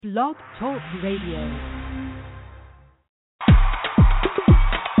Blog Talk Radio.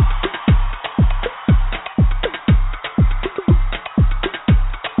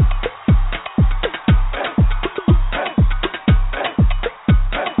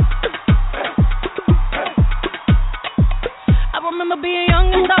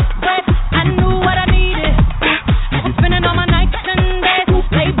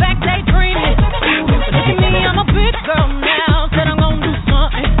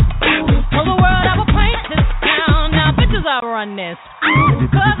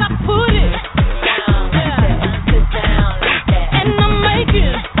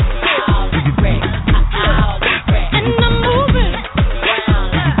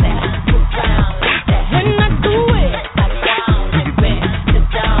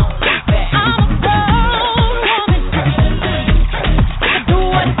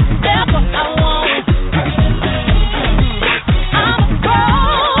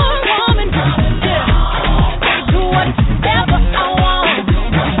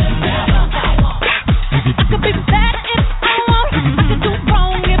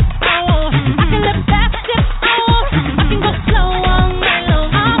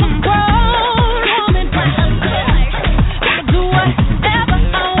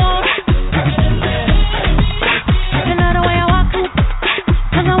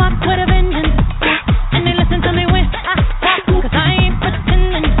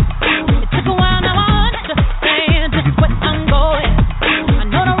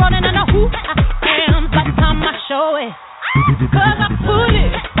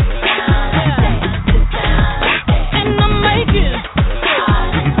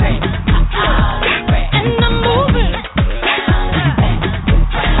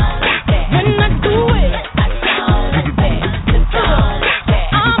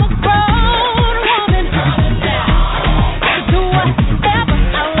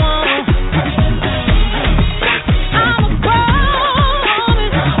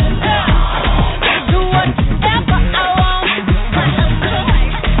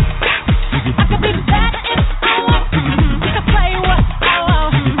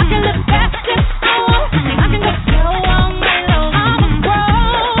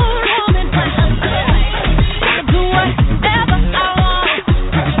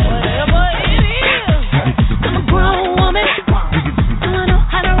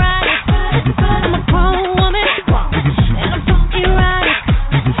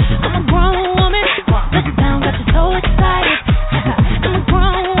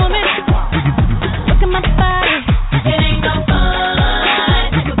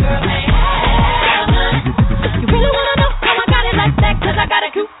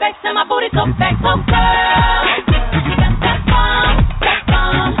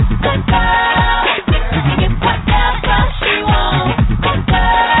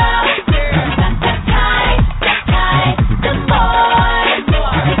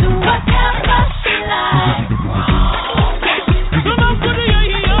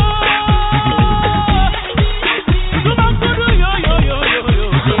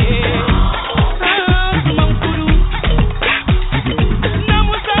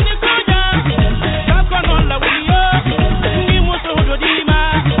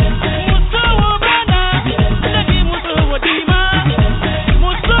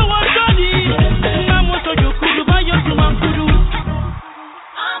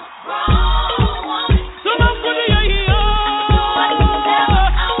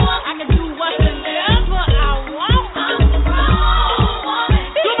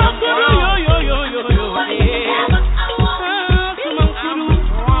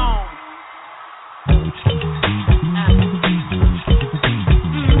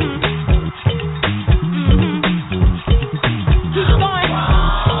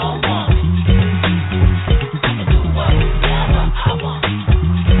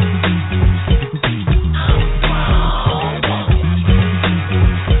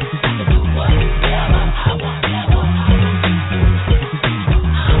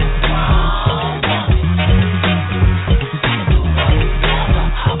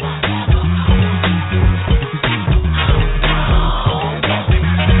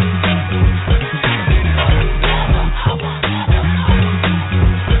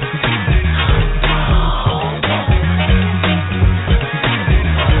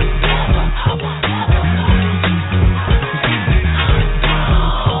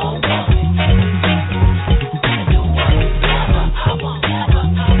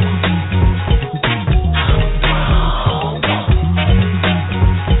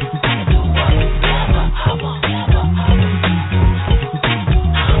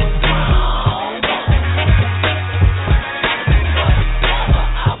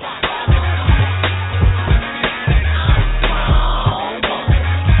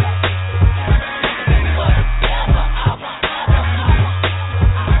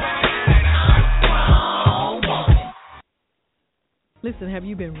 Listen, have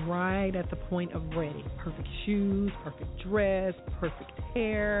you been right at the point of ready? Perfect shoes, perfect dress, perfect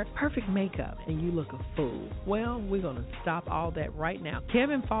hair, perfect makeup, and you look a fool. Well, we're going to stop all that right now.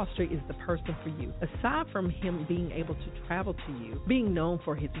 Kevin Foster is the person for you. Aside from him being able to travel to you, being known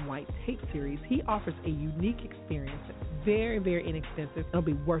for his white tape series, he offers a unique experience that's very, very inexpensive. It'll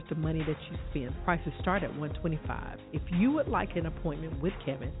be worth the money that you spend. Prices start at $125. If you would like an appointment with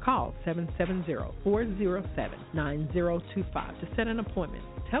Kevin, call 770-407-9025 to set an appointment.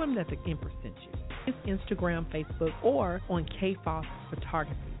 Tell him that the Empress sent you. His Instagram, Facebook, or on KFOS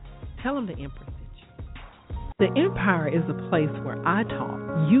Photography. Tell him the Empress sent you. The Empire is a place where I talk,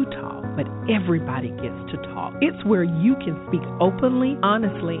 you talk, but everybody gets to talk. It's where you can speak openly,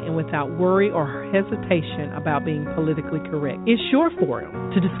 honestly, and without worry or hesitation about being politically correct. It's your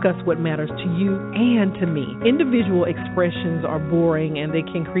forum to discuss what matters to you and to me. Individual expressions are boring and they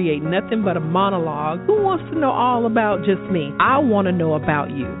can create nothing but a monologue. Who wants to know all about just me? I want to know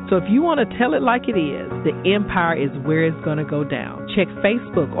about you. So if you want to tell it like it is, the Empire is where it's going to go down. Check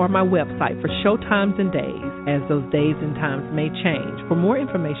Facebook or my website for show times and days, as those days and times may change. For more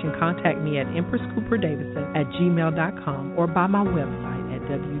information, contact me at empresscooperdavidson@gmail.com or by my website at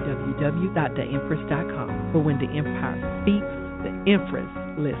www.theempress.com. For when the Empire speaks, the Empress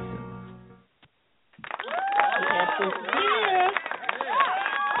listens.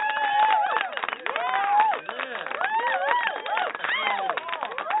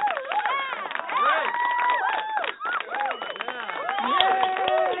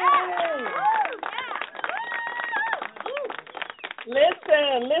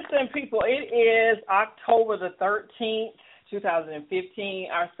 Listen, people, it is October the 13th, 2015.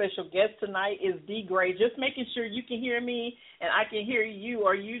 Our special guest tonight is D. Gray. Just making sure you can hear me and I can hear you.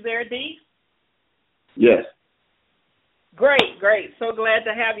 Are you there, D? Yes. Great. So glad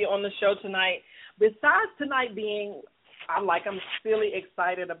to have you on the show tonight. Besides tonight being, I'm really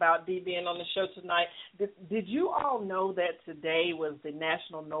excited about D being on the show tonight. Did you all know that today was the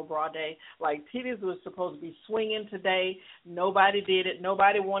National No Bra Day? Like, titties was supposed to be swinging today. Nobody did it.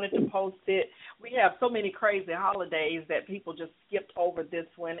 Nobody wanted to post it. We have so many crazy holidays that people just skipped over this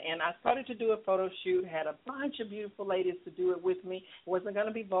one. And I started to do a photo shoot, had a bunch of beautiful ladies to do it with me. It wasn't going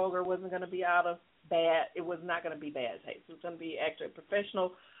to be vulgar. It wasn't going to be out of bad. It was not going to be bad taste. It was going to be actually a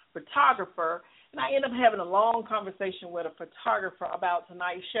professional photographer, and I ended up having a long conversation with a photographer about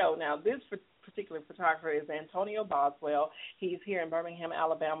tonight's show. Now, this particular photographer is Antonio Boswell. He's here in Birmingham,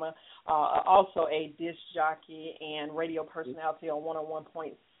 Alabama, also a disc jockey and radio personality on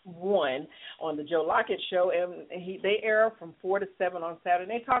 101.1 on the Joe Lockett Show, and they air from 4 to 7 on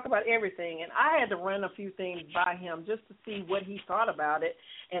Saturday. They talk about everything, and I had to run a few things by him just to see what he thought about it,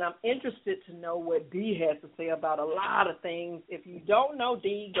 and I'm interested to know what D has to say about a lot of things. If you don't know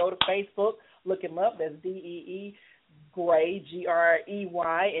D, go to Facebook, look him up. That's D-E-E Gray,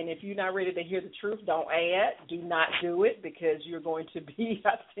 Grey, and if you're not ready to hear the truth, don't add. Do not do it, because you're going to be,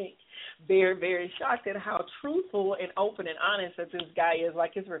 I think, very, very shocked at how truthful and open and honest that this guy is.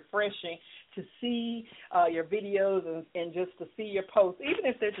 Like, it's refreshing to see your videos and just to see your posts, even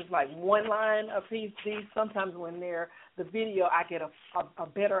if they're just like one line a piece. Sometimes when they're the video, I get a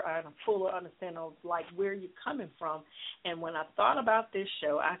better and a fuller understanding of like where you're coming from. And when I thought about this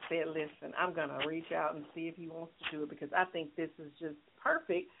show, I said, listen, I'm going to reach out and see if he wants to do it, because I think this is just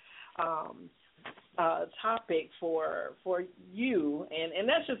perfect topic for you, and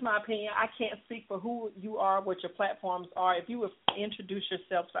that's just my opinion. I can't speak for who you are, what your platforms are. If you would introduce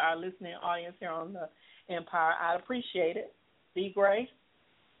yourself to our listening audience here on the Empire, I'd appreciate it. D. Gray?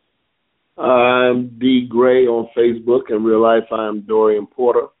 I'm D. Gray on Facebook. In real life, I'm Dorian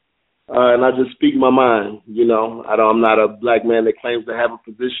Porter. And I just speak my mind. You know, I'm not a black man that claims to have a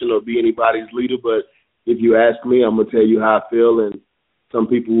position or be anybody's leader, but if you ask me, I'm going to tell you how I feel, and some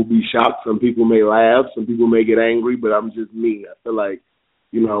people will be shocked. Some people may laugh. Some people may get angry, but I'm just me. I feel like,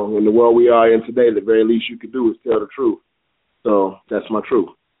 in the world we are in today, the very least you could do is tell the truth. So that's my truth.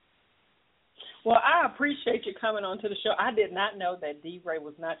 Well, I appreciate you coming on to the show. I did not know that D. Ray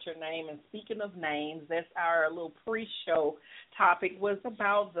was not your name. And speaking of names, that's our little pre-show topic, was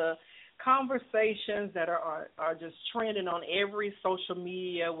about the conversations that are just trending on every social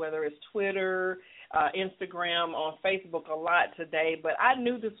media, whether it's Twitter, Instagram, on Facebook a lot today. But I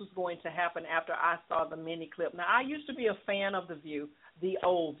knew this was going to happen after I saw the mini clip. Now, I used to be a fan of The View, the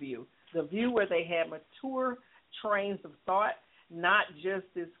old View, the View where they had mature trains of thought, not just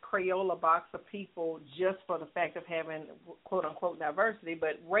this Crayola box of people just for the fact of having, quote-unquote, diversity.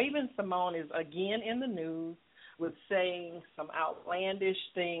 But Raven Simone is again in the news with saying some outlandish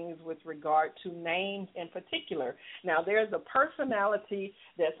things with regard to names in particular. Now, there's a personality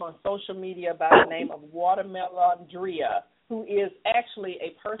that's on social media by the name of Watermelon Drea, who is actually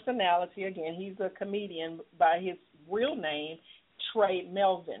a personality. Again, he's a comedian by his real name, Trey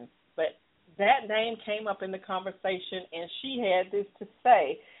Melvin. But that name came up in the conversation, and she had this to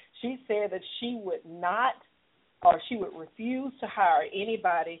say. She said that she would not, or she would refuse to hire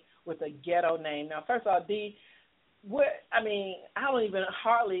anybody with a ghetto name. Now, first of all, Dee, I don't even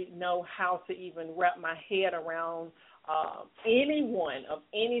hardly know how to even wrap my head around anyone of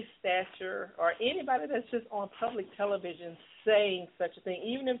any stature or anybody that's just on public television saying such a thing,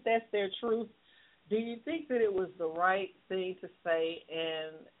 even if that's their truth. Do you think that it was the right thing to say,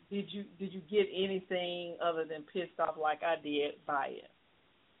 and did you get anything other than pissed off like I did by it?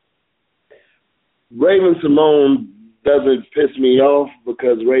 Raven Simone doesn't piss me off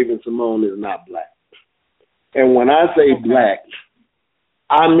because Raven Simone is not black. And when I say black,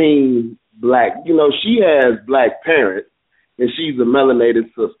 I mean black. You know, she has black parents, and she's a melanated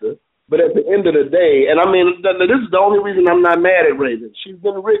sister. But at the end of the day, and I mean, this is the only reason I'm not mad at Raven. She's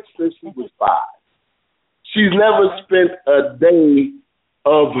been rich since she was 5. She's never spent a day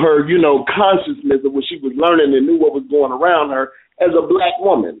of her, consciousness of what she was learning and knew what was going around her as a black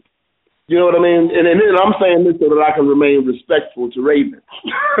woman. You know what I mean? And then I'm saying this so that I can remain respectful to Raven,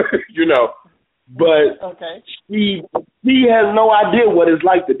 But she has no idea what it's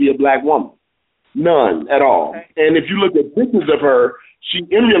like to be a black woman. None at all. Okay. And if you look at pictures of her, she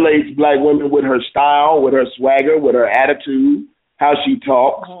emulates black women with her style, with her swagger, with her attitude, how she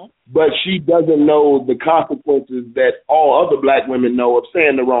talks. But she doesn't know the consequences that all other black women know of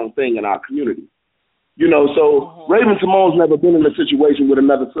saying the wrong thing in our community. So Raven Simone's never been in a situation with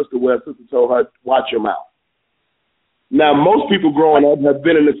another sister where a sister told her, watch your mouth. Now, most people growing up have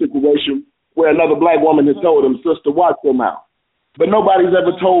been in a situation where another black woman has told them, sister, watch your mouth. But nobody's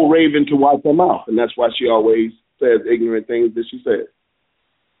ever told Raven to watch her mouth, and that's why she always says ignorant things that she says.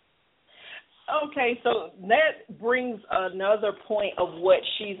 Okay, so that brings another point of what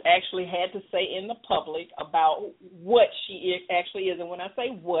she's actually had to say in the public about what she actually is. And when I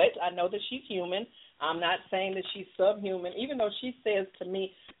say what, I know that she's human. I'm not saying that she's subhuman, even though she says to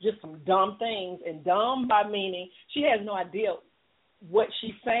me just some dumb things. And dumb by meaning she has no idea what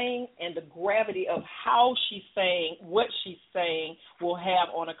she's saying and the gravity of how she's saying what she's saying will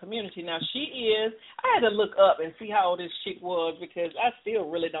have on a community. Now, I had to look up and see how old this chick was because I still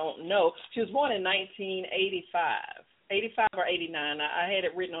really don't know. She was born in 1985, 85 or 89. I had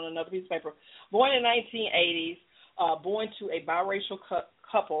it written on another piece of paper. Born in 1980s, born to a biracial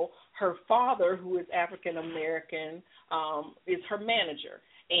couple. Her father, who is African-American, is her manager.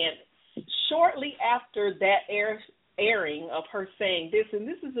 And shortly after that airing of her saying this, and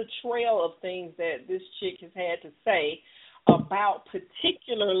this is a trail of things that this chick has had to say about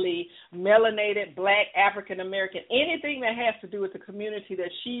particularly melanated, black, African-American, anything that has to do with the community that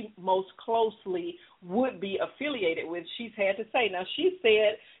she most closely would be affiliated with, she's had to say. Now, she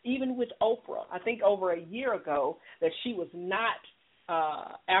said, even with Oprah, I think over a year ago, that she was not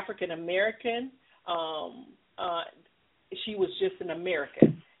African-American. She was just an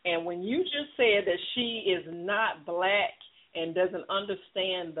American. And when you just said that she is not black and doesn't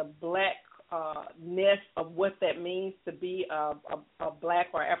understand the blackness of what that means to be a black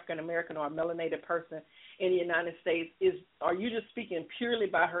or African-American or a melanated person in the United States, are you just speaking purely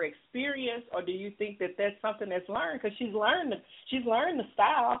by her experience, or do you think that that's something that's learned? Because she's learned the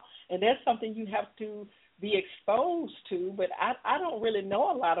style, and that's something you have to be exposed to. But I don't really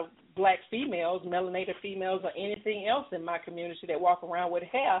know a lot of black females, melanated females, or anything else in my community that walk around with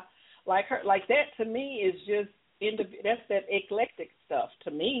hair like her. Like that to me is just that's that eclectic stuff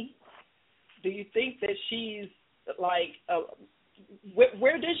to me. Do you think that she's like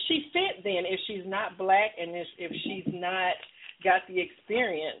where does she fit then if she's not black and if she's not got the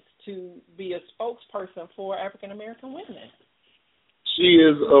experience to be a spokesperson for African American women? She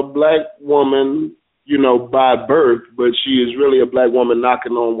is a black woman, by birth, but she is really a black woman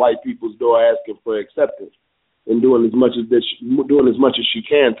knocking on white people's door asking for acceptance and doing as much as she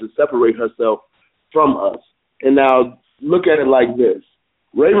can to separate herself from us. And now look at it like this.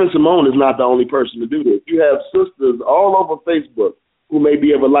 Raven Simone is not the only person to do this. You have sisters all over Facebook who may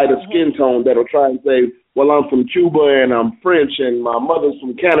be of a lighter skin tone that'll try and say, well, I'm from Cuba and I'm French and my mother's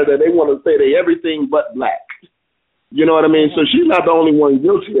from Canada. They want to say they everything but black. You know what I mean? So she's not the only one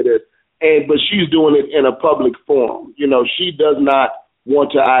guilty of this. But she's doing it in a public forum. She does not want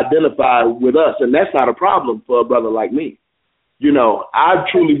to identify with us, and that's not a problem for a brother like me. I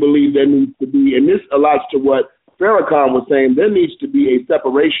truly believe there needs to be, and this allows to what Farrakhan was saying, there needs to be a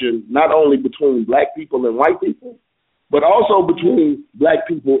separation not only between black people and white people, but also between black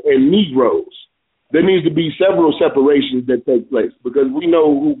people and Negroes. There needs to be several separations that take place because we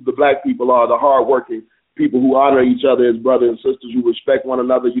know who the black people are, the hardworking, people who honor each other as brothers and sisters, who respect one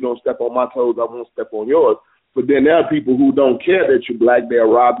another. You don't step on my toes, I won't step on yours. But then there are people who don't care that you're black.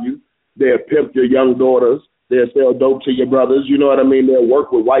 They'll rob you. They'll pimp your young daughters. They'll sell dope to your brothers. You know what I mean? They'll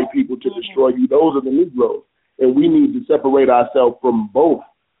work with white people to destroy you. Those are the Negroes. And we need to separate ourselves from both,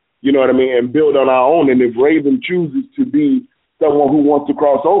 you know what I mean, and build on our own. And if Raven chooses to be someone who wants to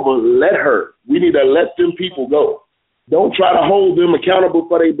cross over, let her. We need to let them people go. Don't try to hold them accountable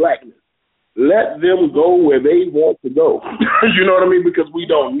for their blackness. Let them go where they want to go. You know what I mean? Because we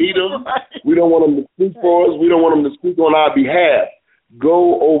don't need them. We don't want them to speak for us. We don't want them to speak on our behalf.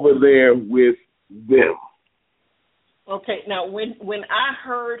 Go over there with them. Okay, now when I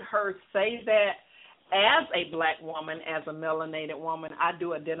heard her say that, as a black woman, as a melanated woman, I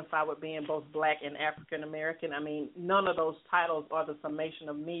do identify with being both black and African American. I mean, none of those titles are the summation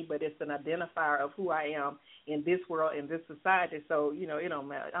of me, but it's an identifier of who I am in this world, in this society. So, you know, it don't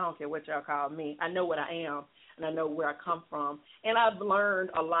matter. I don't care what y'all call me. I know what I am, and I know where I come from. And I've learned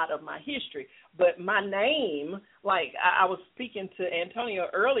a lot of my history. But my name, like I was speaking to Antonio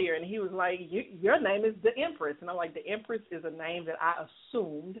earlier, and he was like, your name is the Empress. And I'm like, the Empress is a name that I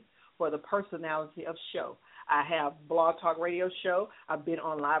assumed for the personality of show. I have Blog Talk Radio show. I've been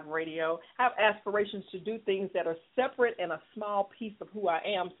on live radio. I have aspirations to do things that are separate and a small piece of who I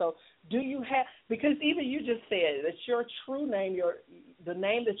am. So do you have, because even you just said that your true name, the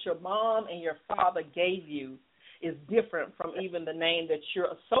name that your mom and your father gave you is different from even the name that you're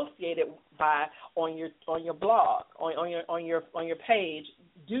associated by on your blog, on your page.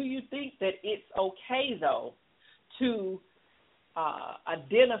 Do you think that it's okay though to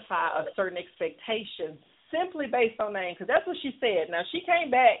identify a certain expectation simply based on name? Because that's what she said. Now, she came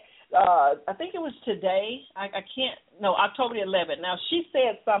back, I think it was today. October the 11th. Now, she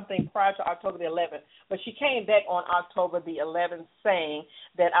said something prior to October the 11th, but she came back on October the 11th saying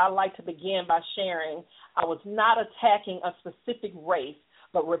that I'd like to begin by sharing I was not attacking a specific race,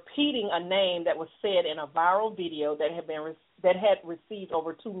 but repeating a name that was said in a viral video that had received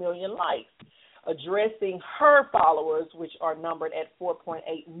over 2 million likes. Addressing her followers, which are numbered at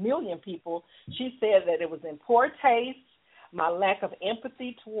 4.8 million people, she said that it was in poor taste. My lack of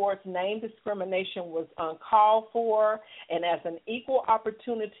empathy towards name discrimination was uncalled for, and as an equal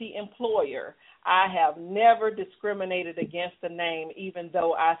opportunity employer, I have never discriminated against the name, even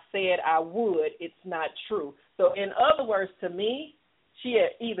though I said I would. It's not true. So in other words, to me, she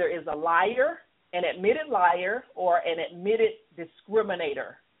either is a liar, an admitted liar, or an admitted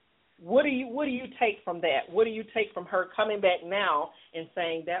discriminator. What do you take from that? What do you take from her coming back now and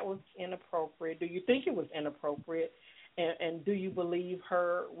saying that was inappropriate? Do you think it was inappropriate? And do you believe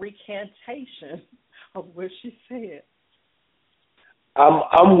her recantation of what she said?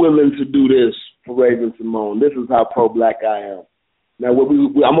 I'm willing to do this for Raven Simone. This is how pro-black I am. Now, I'm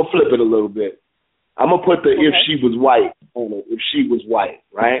going to flip it a little bit. I'm going to put the if she was white on it, if she was white,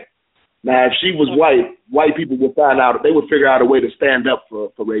 right? Now, if she was white people would find out, they would figure out a way to stand up for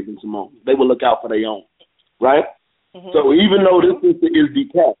Raven Simone. They would look out for their own, right? Mm-hmm. So even though this is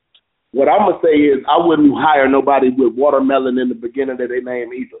detached, what I'm going to say is I wouldn't hire nobody with watermelon in the beginning of their name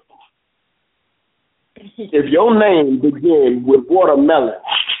either. If your name begins with watermelon,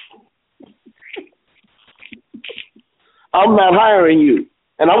 I'm not hiring you,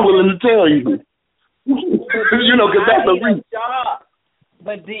 and I'm willing to tell you. You know, because that's a reason.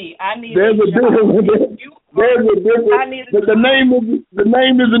 But D, I need there's a difference. There's a difference. But the name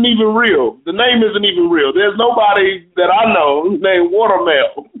isn't even real. The name isn't even real. There's nobody that I know named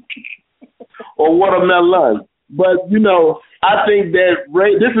Watermelon or Watermelon. But you know, I think that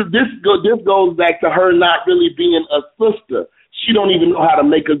this goes back to her not really being a sister. She don't even know how to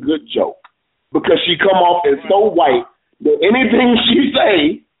make a good joke because she come off as so white that anything she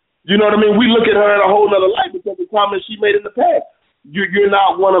say, you know what I mean. We look at her in a whole other light because of the comments she made in the past. You're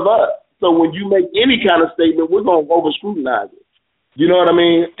not one of us. So when you make any kind of statement, we're going to over-scrutinize it. You know what I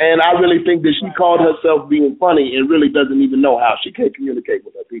mean? And I really think that she called herself being funny and really doesn't even know how. She can't communicate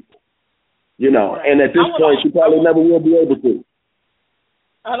with her people. You know, and at this point, she probably never will be able to.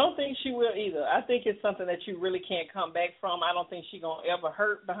 I don't think she will either. I think it's something that you really can't come back from. I don't think she's going to ever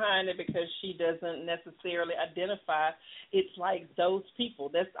hurt behind it because she doesn't necessarily identify. It's like those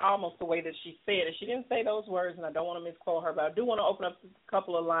people. That's almost the way that she said it. She didn't say those words, and I don't want to misquote her, but I do want to open up a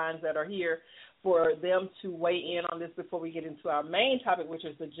couple of lines that are here for them to weigh in on this before we get into our main topic, which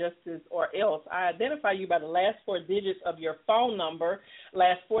is the justice or else. I identify you by the last 4 digits of your phone number.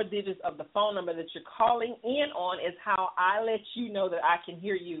 Last 4 digits of the phone number that you're calling in on is how I let you know that I can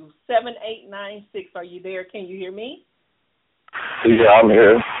hear you. 7896, are you there? Can you hear me? Yeah, I'm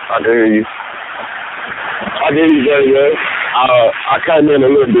here. I can hear you. I can hear you very good. I came in a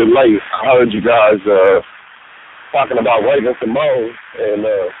little bit late. I heard you guys talking about Raven Simone and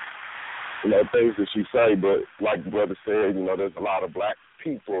things that she say, but like the brother said, there's a lot of black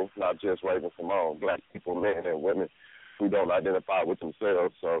people, not just Raven Simone, black people, men and women, who don't identify with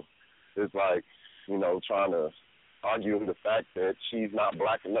themselves. So it's like, trying to argue the fact that she's not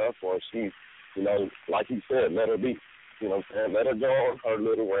black enough, or she's, like he said, let her be. Let her go on her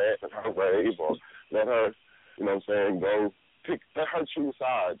little rant and her rave, or let her, go let her choose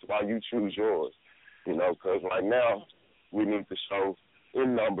sides while you choose yours. Because right now we need to show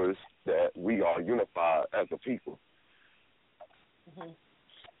in numbers that we are unified as a people. Mm-hmm.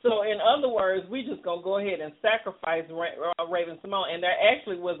 So, in other words, we just going to go ahead and sacrifice Raven Simone. And there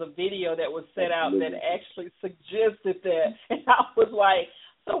actually was a video that was set out that actually suggested that. And I was like,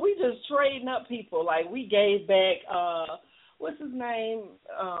 so we just trading up people. Like, we gave back, what's his name?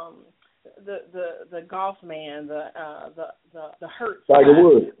 The golf man, the Hurt. Tiger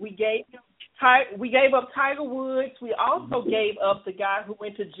Woods. We gave up Tiger Woods. We also gave up the guy who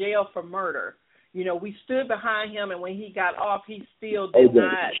went to jail for murder. We stood behind him, and when he got off, he still did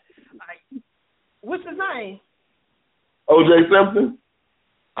not. What's his name? O.J. Simpson.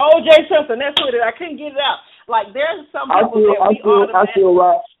 O.J. Simpson. That's what it is. I couldn't get it out. Like, there's some people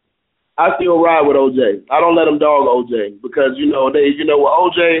I still ride with O.J. I don't let them dog O.J. because with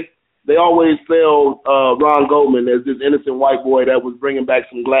O.J. They always sell Ron Goldman as this innocent white boy that was bringing back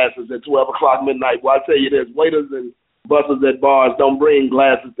some glasses at 12 o'clock midnight. Well, I tell you this, waiters and busters at bars don't bring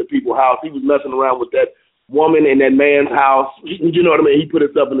glasses to people's house. He was messing around with that woman in that man's house. You know what I mean? He put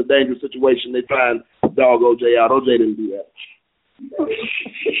himself in a dangerous situation. They try and dog O.J. out. O.J. didn't do that.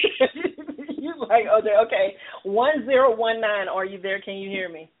 You're like, O.J., okay. 1019, are you there? Can you hear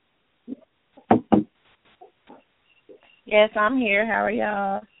me? Yes, I'm here. How are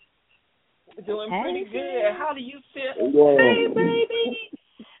y'all? Doing pretty good. How do you feel? Hey, baby.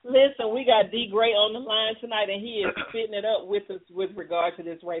 Listen, we got D. Gray on the line tonight, and he is spitting it up with us with regard to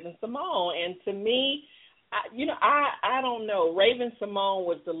this Raven Simone. And to me, I don't know. Raven Simone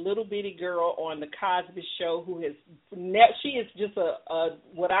was the little bitty girl on the Cosby Show who she is just a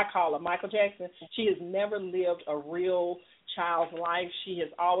what I call a Michael Jackson. She has never lived a real child's life. She has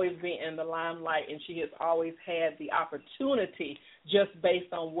always been in the limelight, and she has always had the opportunity just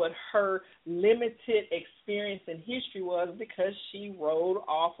based on what her limited experience in history was, because she rode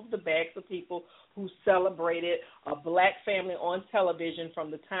off of the backs of people who celebrated a black family on television from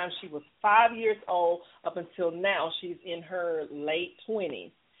the time she was 5 years old up until now. She's in her late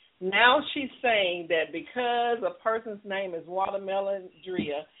 20s. Now she's saying that because a person's name is Watermelon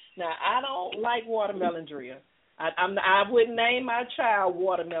Drea. Now, I don't like Watermelon Drea. I wouldn't name my child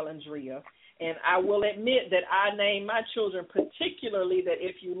Watermelon Drea. And I will admit that I name my children particularly that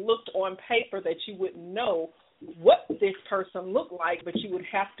if you looked on paper that you wouldn't know what this person looked like, but you would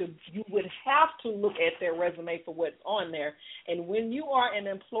have to look at their resume for what's on there. And when you are an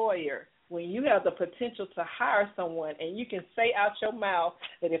employer, when you have the potential to hire someone and you can say out your mouth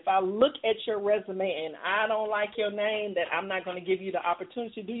that if I look at your resume and I don't like your name, that I'm not going to give you the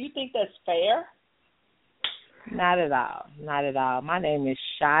opportunity, do you think that's fair? Not at all. Not at all. My name is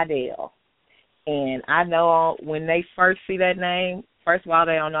Shadell. And I know when they first see that name, first of all,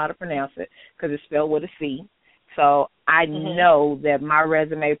 they don't know how to pronounce it because it's spelled with a C. So I know that my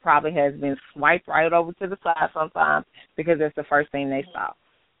resume probably has been swiped right over to the side sometimes because that's the first thing they saw.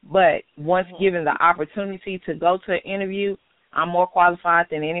 But once given the opportunity to go to an interview, I'm more qualified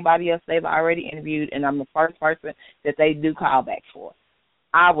than anybody else they've already interviewed, and I'm the first person that they do call back for.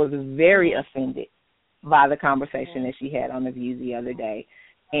 I was very offended by the conversation that she had on The View the other day.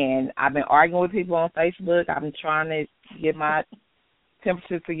 And I've been arguing with people on Facebook. I've been trying to get my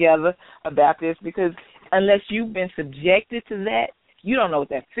temperature together about this because unless you've been subjected to that, you don't know what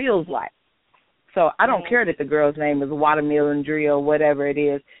that feels like. So I don't care that the girl's name is Watermelon Drea or whatever it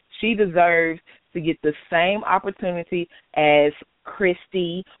is. She deserves to get the same opportunity as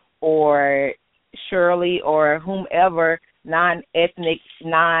Christy or Shirley or whomever non-ethnic,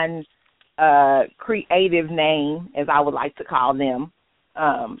 creative name, as I would like to call them,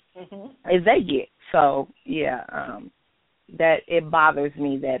 as they get. So, that it bothers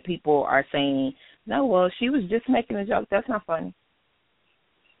me that people are saying, no, well, she was just making a joke. That's not funny.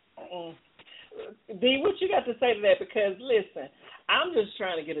 D, what you got to say to that? Because, listen, I'm just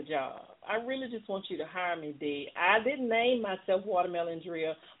trying to get a job. I really just want you to hire me, D. I didn't name myself Watermelon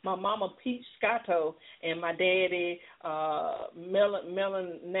Drea. My mama, Peach Scotto, and my daddy,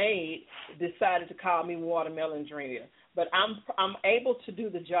 Melonade, decided to call me Watermelon Drea. But I'm able to do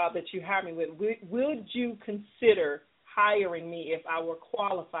the job that you hire me with. Would you consider hiring me if I were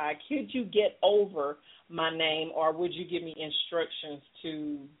qualified, could you get over my name, or would you give me instructions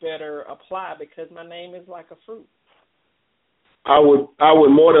to better apply because my name is like a fruit? I would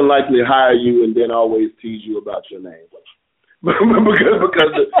more than likely hire you and then always tease you about your name. But if you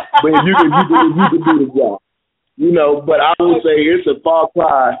could do the job. You know, but I would say it's a far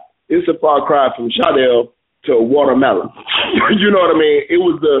cry from Shadell to watermelon. You know what I mean? It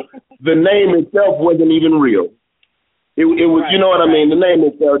was the name itself wasn't even real. It was, right, you know what I mean? The name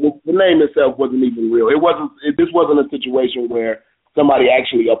itself wasn't even real. This wasn't a situation where somebody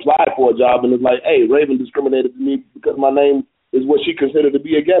actually applied for a job and was like, hey, Raven discriminated to me because my name is what she considered to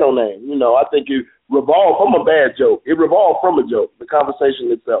be a ghetto name. You know, I think it revolved from a bad joke. It revolved from a joke. The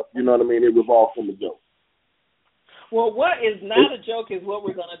conversation itself, you know what I mean? It revolved from a joke. Well, what is not a joke is what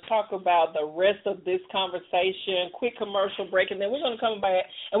we're going to talk about the rest of this conversation. Quick commercial break, and then we're going to come back,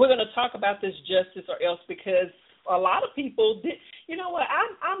 and we're going to talk about this justice or else, because a lot of people did. You know what?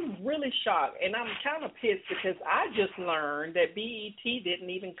 I'm really shocked, and I'm kind of pissed because I just learned that BET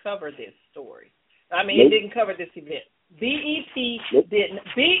didn't even cover this story. I mean, It didn't cover this event. BET didn't.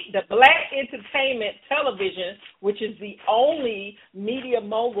 The Black Entertainment Television, which is the only media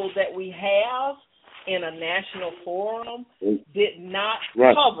mogul that we have in a national forum, did not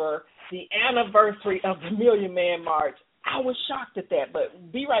cover the anniversary of the Million Man March. I was shocked at that,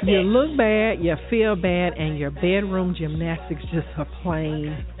 but be right back. You look bad, you feel bad, and your bedroom gymnastics just are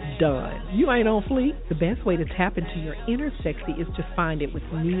plain done. You ain't on fleek. The best way to tap into your inner sexy is to find it with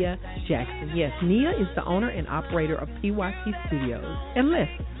Nia Jackson. Yes, Nia is the owner and operator of PYT Studios. And let's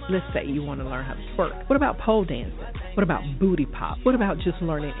say you want to learn how to twerk. What about pole dancing? What about booty pop? What about just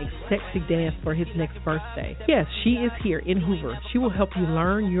learning a sexy dance for his next birthday? Yes, she is here in Hoover. She will help you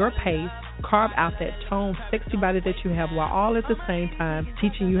learn your pace, carve out that toned, sexy body that you have, while all at the same time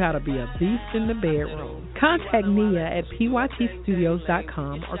teaching you how to be a beast in the bedroom. Contact Nia at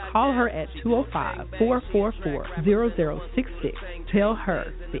pytstudios.com or call her at 205-444-0066. Tell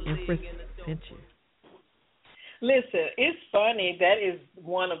her the Empress sent you. Listen, it's funny. That is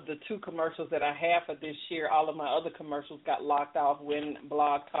one of the two commercials that I have for this year. All of my other commercials got locked off when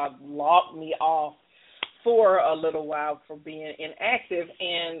Blog Talk locked me off for a little while for being inactive.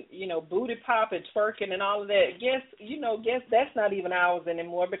 And, you know, booty pop and twerking and all of that, guess that's not even ours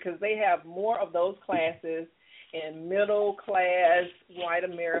anymore, because they have more of those classes in middle class white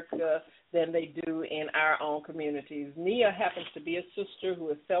America than they do in our own communities. Nia happens to be a sister who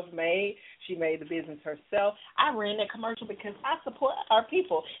is self-made. She made the business herself. I ran that commercial because I support our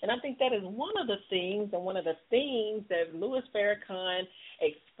people, and I think that is one of the things and one of the themes that Louis Farrakhan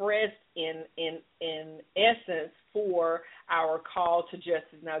expressed in essence for our call to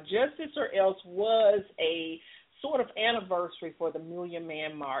justice. Now, Justice or Else was a sort of anniversary for the Million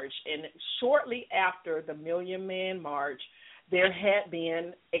Man March, and shortly after the Million Man March, there had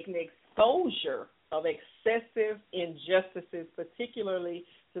been an exposure of excessive injustices, particularly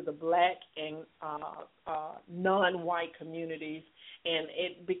to the black and non-white communities, and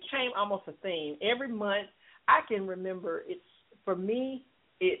it became almost a theme. Every month, I can remember, it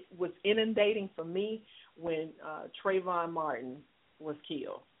was inundating for me when Trayvon Martin was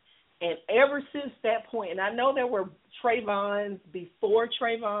killed. And ever since that point, and I know there were Trayvons before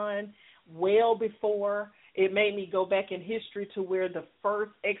Trayvon, well before, it made me go back in history to where the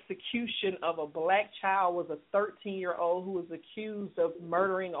first execution of a black child was a 13-year-old who was accused of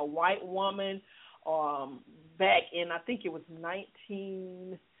murdering a white woman back in, I think it was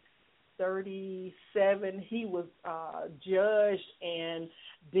 1937. He was judged and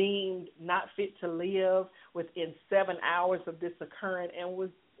deemed not fit to live within 7 hours of this occurring, and was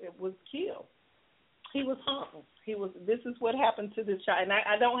killed. He was hung. This is what happened to this child. And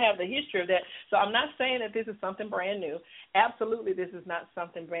I don't have the history of that, so I'm not saying that this is something brand new. Absolutely, this is not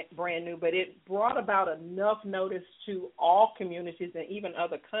something brand new, but it brought about enough notice to all communities and even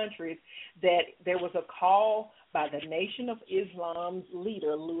other countries that there was a call by the Nation of Islam's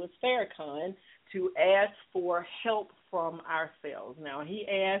leader, Louis Farrakhan, to ask for help from ourselves. Now, he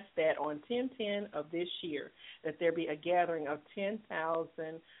asked that on 10/10 of this year that there be a gathering of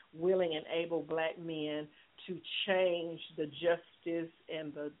 10,000 willing and able black men to change the justice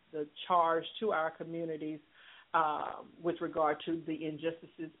and the charge to our communities with regard to the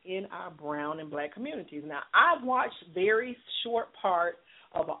injustices in our brown and black communities. Now, I watched very short part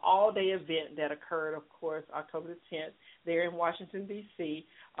of an all-day event that occurred, of course, October the 10th, there in Washington, D.C.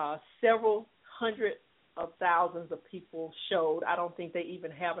 Several hundred of thousands of people showed. I don't think they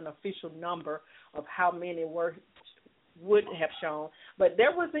even have an official number of how many would have shown, but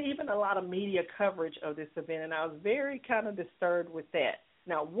there wasn't even a lot of media coverage of this event, and I was very kind of disturbed with that.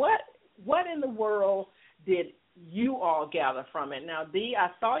 Now, what in the world did you all gather from it. Now, Dee, I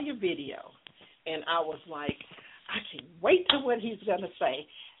saw your video, and I was like, I can't wait to what he's going to say.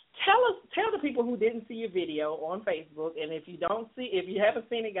 Tell the people who didn't see your video on Facebook, and if you haven't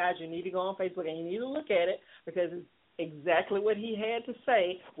seen it, guys, you need to go on Facebook and you need to look at it because it's exactly what he had to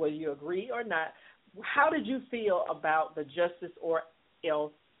say, whether you agree or not. How did you feel about the Justice or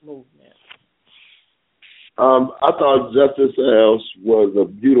Else movement? I thought Justice or Else was a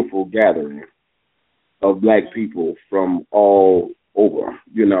beautiful gathering of black people from all over,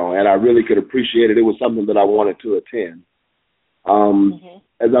 and I really could appreciate it. It was something that I wanted to attend.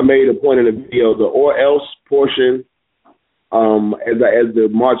 As I made a point in the video, the or else portion, as the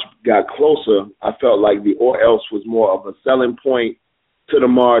march got closer, I felt like the or else was more of a selling point to the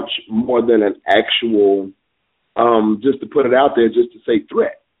march more than an actual, just to put it out there, just to say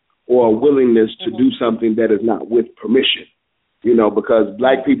threat or a willingness to do something that is not with permission, because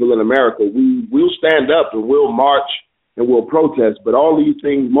black people in America, we'll stand up and we'll march and we'll protest, but all these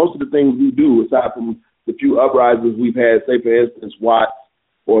things, most of the things we do, aside from the few uprisings we've had, say for instance, Watts,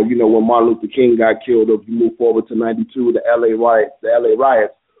 or, when Martin Luther King got killed, or if you move forward to 92, the LA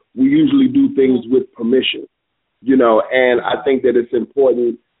riots, we usually do things with permission, and I think that it's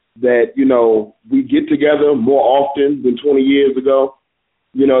important that, we get together more often than 20 years ago,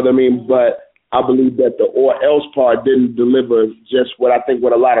 you know what I mean? But I believe that the or else part didn't deliver just what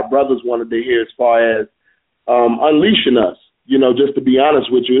a lot of brothers wanted to hear as far as unleashing us, just to be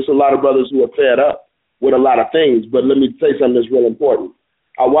honest with you. It's a lot of brothers who are fed up with a lot of things, but let me say something that's real important.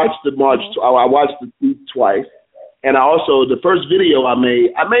 I watched the march, I watched the speech twice, and the first video I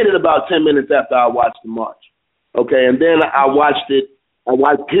made it about 10 minutes after I watched the march, okay, and then I watched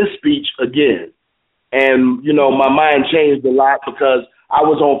his speech again, and, my mind changed a lot because I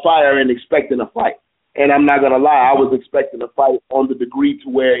was on fire and expecting a fight, and I'm not going to lie, I was expecting a fight on the degree to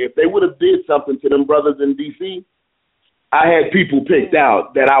where if they would have did something to them brothers in D.C., I had people picked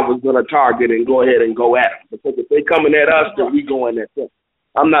out that I was going to target and go ahead and go at them. Because if they coming at us, then we going at them.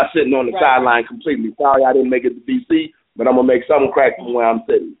 I'm not sitting on the sideline completely. Sorry I didn't make it to D.C., but I'm going to make something crack from where I'm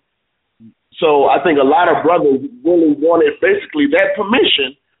sitting. So I think a lot of brothers really wanted basically that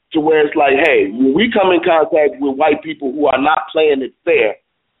permission to where it's like, hey, when we come in contact with white people who are not playing it fair,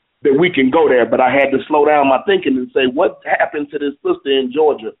 that we can go there. But I had to slow down my thinking and say, what happened to this sister in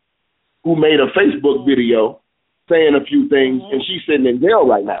Georgia who made a Facebook video saying a few things, and she's sitting in jail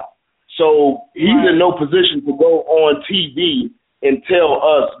right now. So he's in no position to go on TV and tell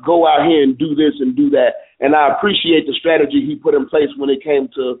us, go out here and do this and do that. And I appreciate the strategy he put in place when it came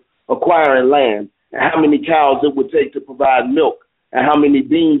to acquiring land and how many cows it would take to provide milk and how many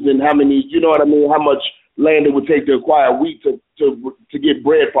beans and how many, how much land it would take to acquire wheat to get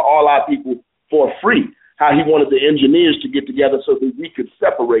bread for all our people for free. How he wanted the engineers to get together so that we could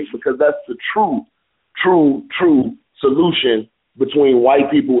separate, because that's the true solution between white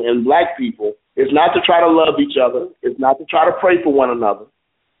people and black people. It's not to try to love each other. It's not to try to pray for one another.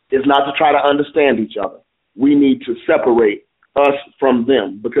 It's not to try to understand each other. We need to separate us from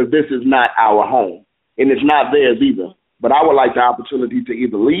them because this is not our home, and it's not theirs either. But I would like the opportunity to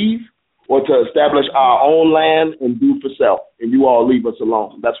either leave or to establish our own land and do for self, and you all leave us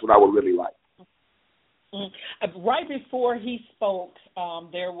alone. That's what I would really like. Right before he spoke,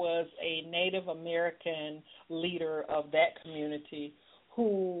 there was a Native American leader of that community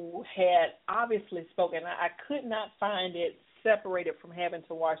who had obviously spoken. I could not find it separated from having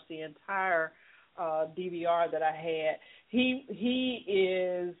to watch the entire DVR that I had. He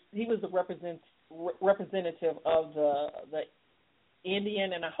was the representative of the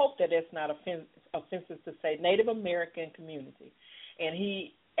Indian, and I hope that it's not offensive to say, Native American community, and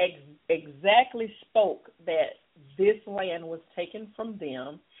he exactly spoke that this land was taken from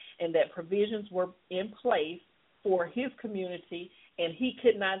them and that provisions were in place for his community, and he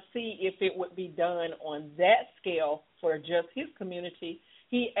could not see if it would be done on that scale for just his community.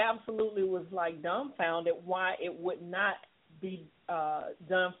 He absolutely was dumbfounded why it would not be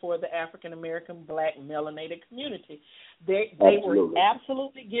done for the African American black melanated community. They were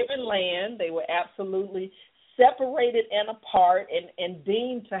absolutely given land. They were absolutely separated and apart and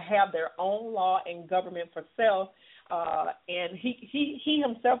deemed to have their own law and government for self. And he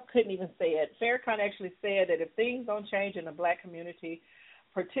himself couldn't even say it. Farrakhan actually said that if things don't change in the black community,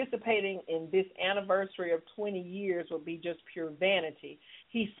 participating in this anniversary of 20 years will be just pure vanity.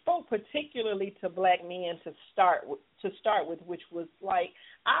 He spoke particularly to black men to start with, which was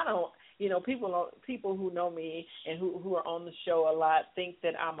people who know me and who are on the show a lot think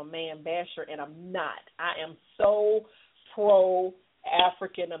that I'm a man basher, and I'm not. I am so pro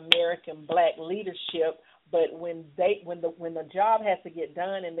African American black leadership, But when the job has to get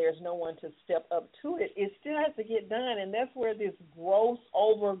done and there's no one to step up to it, it still has to get done, and that's where this gross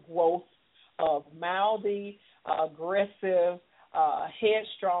overgrowth of mouthy, aggressive,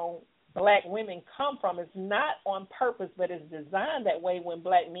 headstrong black women come from. It's not on purpose, but it's designed that way when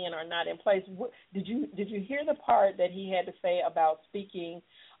black men are not in place. Did you hear the part that he had to say about speaking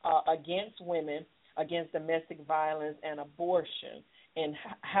against women, against domestic violence and abortion, and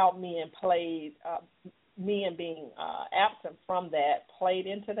how men played, men being absent from that played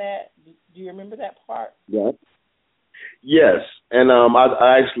into that? Do you remember that part? Yeah. Yes, and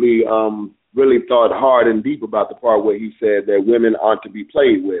I actually really thought hard and deep about the part where he said that women aren't to be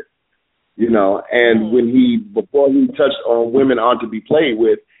played with, and before he touched on women aren't to be played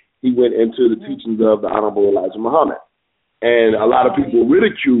with, he went into the teachings of the Honorable Elijah Muhammad. And a lot of people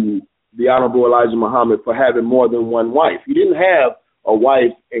ridicule the Honorable Elijah Muhammad for having more than one wife. He didn't have a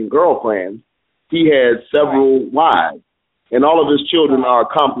wife and girlfriend. He had several wives. And all of his children are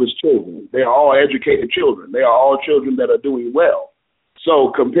accomplished children. They are all educated children. They are all children that are doing well.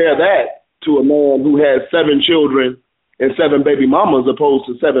 So compare that to a man who has 7 children and 7 baby mamas opposed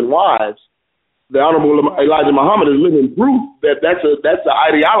to 7 wives. The Honorable Elijah Muhammad is living proof that that's an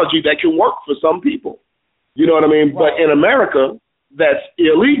ideology that can work for some people. You know what I mean? But in America, that's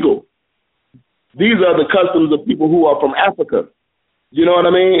illegal. These are the customs of people who are from Africa. You know what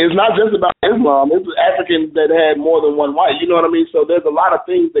I mean? It's not just about Islam. It's Africans that had more than one wife. You know what I mean? So there's a lot of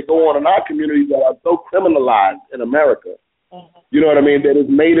things that go on in our communities that are so criminalized in America. You know what I mean? That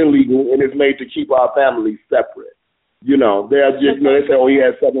it's made illegal and it's made to keep our families separate. They are just, they say, oh, he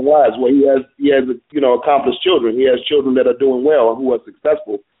has 7 wives. Well, he has accomplished children. He has children that are doing well and who are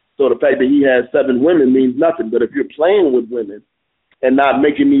successful. So the fact that he has 7 women means nothing. But if you're playing with women and not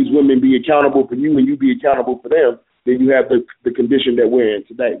making these women be accountable for you and you be accountable for them, then you have the condition that we're in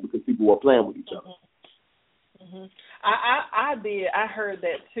today because people are playing with each other. I heard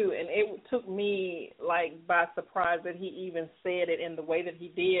that too, and it took me by surprise that he even said it in the way that he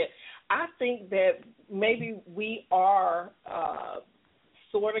did. I think that maybe we are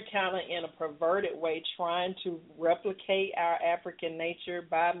sort of kind of in a perverted way trying to replicate our African nature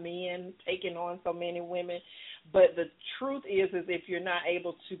by men taking on so many women. But the truth is if you're not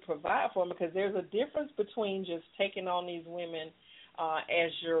able to provide for them, because there's a difference between just taking on these women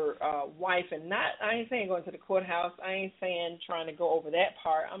as your wife and not, I ain't saying going to the courthouse, I ain't saying trying to go over that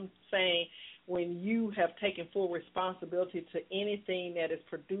part. I'm saying when you have taken full responsibility to anything that is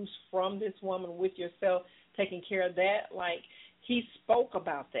produced from this woman with yourself, taking care of that, he spoke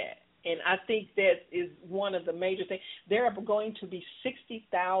about that. And I think that is one of the major things. There are going to be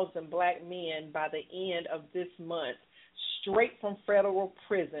 60,000 black men by the end of this month, straight from federal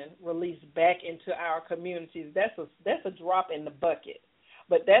prison, released back into our communities. That's a drop in the bucket.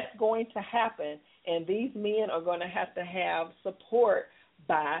 But that's going to happen, and these men are going to have support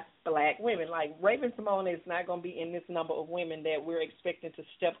by black women. Like Raven Simone is not going to be in this number of women that we're expecting to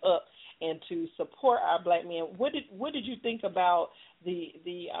step up and to support our black men. What did you think about the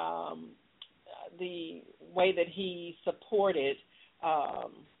way that he supported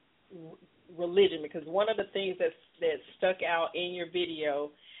religion? Because one of the things that stuck out in your video,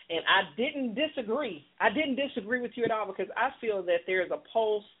 and I didn't disagree with you at all, because I feel that there's a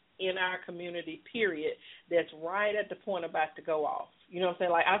pulse in our community, period, that's right at the point about to go off. You know what I'm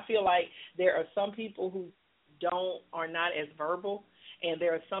saying? I feel like there are some people who are not as verbal, and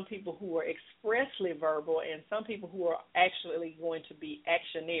there are some people who are expressly verbal, and some people who are actually going to be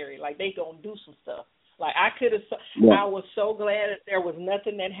actionary, they gonna do some stuff. I was so glad that there was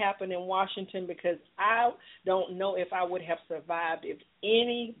nothing that happened in Washington, because I don't know if I would have survived if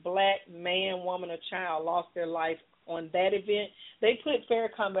any black man, woman, or child lost their life on that event. They put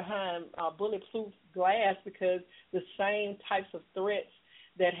Farrakhan behind bulletproof glass because the same types of threats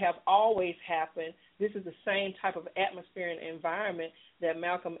that have always happened, this is the same type of atmosphere and environment that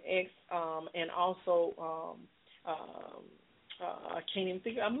Malcolm X and also I can't even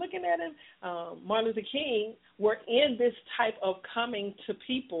think. I'm looking at him. Martin Luther King were in this type of coming to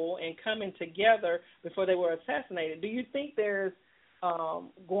people and coming together before they were assassinated. Do you think there's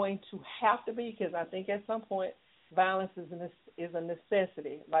going to have to be? Because I think at some point violence is a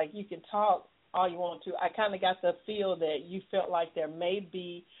necessity. You can talk all you want to. I kind of got the feel that you felt like there may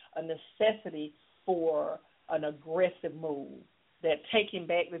be a necessity for an aggressive move. That taking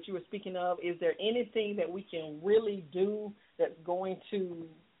back that you were speaking of, is there anything that we can really do that's going to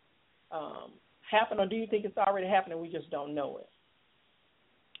happen, or do you think it's already happening and we just don't know it?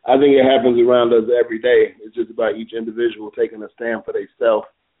 I think it happens around us every day. It's just about each individual taking a stand for themselves.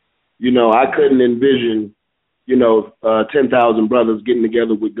 I couldn't envision, 10,000 brothers getting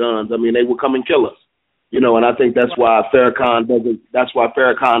together with guns. I mean, they would come and kill us. And I think that's why Farrakhan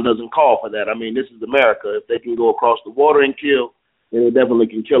doesn't call for that. I mean, this is America. If they can go across the water and kill, then they definitely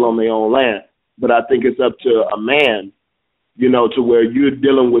can kill on their own land. But I think it's up to a man, to where you're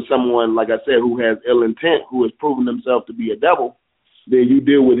dealing with someone, like I said, who has ill intent, who has proven himself to be a devil, then you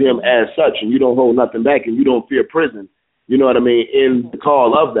deal with him as such, and you don't hold nothing back, and you don't fear prison. You know what I mean? In the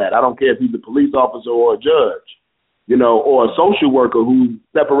call of that, I don't care if he's a police officer or a judge, or a social worker who's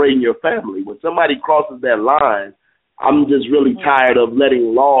separating your family. When somebody crosses that line, I'm just really tired of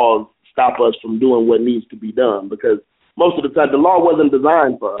letting laws stop us from doing what needs to be done, because most of the time the law wasn't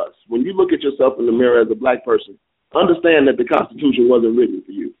designed for us. When you look at yourself in the mirror as a black person, understand that the Constitution wasn't written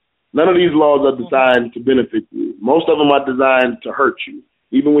for you. None of these laws are designed to benefit you. Most of them are designed to hurt you,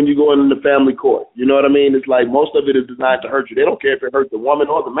 even when you go into the family court. You know what I mean? It's like most of it is designed to hurt you. They don't care if it hurts the woman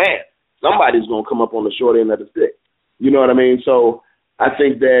or the man. Somebody's going to come up on the short end of the stick. You know what I mean? So I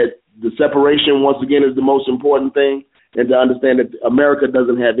think that the separation, once again, is the most important thing, and to understand that America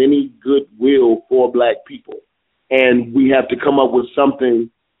doesn't have any goodwill for black people. And we have to come up with something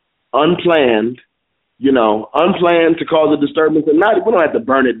unplanned to cause a disturbance. And we don't have to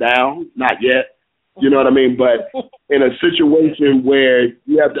burn it down, not yet. You know what I mean? But in a situation where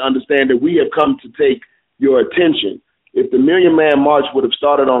you have to understand that we have come to take your attention. If the Million Man March would have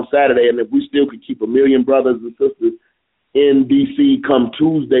started on Saturday, and if we still could keep 1 million brothers and sisters in D.C. come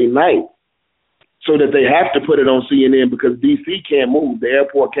Tuesday night, so that they have to put it on CNN because D.C. can't move, the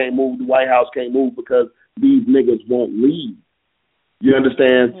airport can't move, the White House can't move because these niggas won't leave. You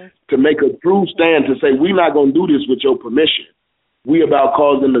understand? Mm-hmm. To make a true stand to say, we're not going to do this with your permission. We about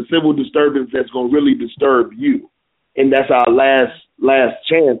causing a civil disturbance that's going to really disturb you. And that's our last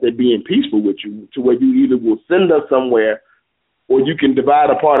chance at being peaceful with you, to where you either will send us somewhere or you can divide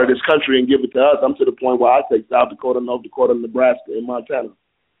a part of this country and give it to us. I'm to the point where I say South Dakota, North Dakota, Nebraska, and Montana.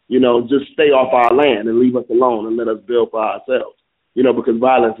 Just stay off our land and leave us alone and let us build for ourselves. Because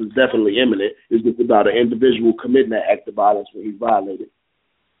violence is definitely imminent. It's just about an individual committing an act of violence when he's violated.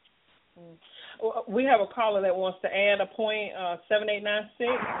 We have a caller that wants to add a point, 7896.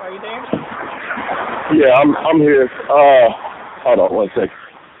 Are you there? Yeah, I'm here. Hold on one second.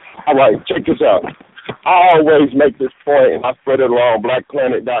 All right, check this out. I always make this point, and I spread it around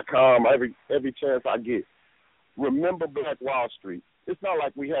blackplanet.com every chance I get. Remember Black Wall Street. It's not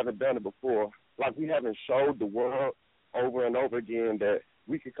like we haven't done it before, like we haven't showed the world over and over again that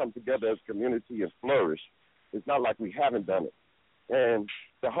we can come together as a community and flourish. It's not like we haven't done it. And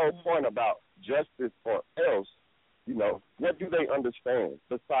the whole point about justice or else, what do they understand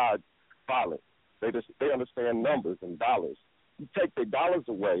besides violence? They understand numbers and dollars. You take their dollars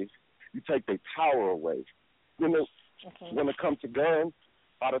away, you take their power away. When it comes to guns,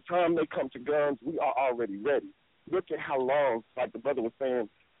 by the time they come to guns, we are already ready. Look at how long, like the brother was saying,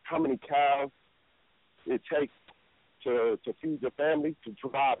 how many cows it takes to feed your family, to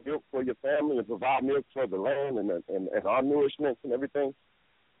provide milk for your family and provide milk for the land and our nourishments and everything.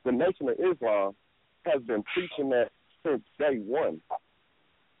 The Nation of Islam has been preaching that since day one.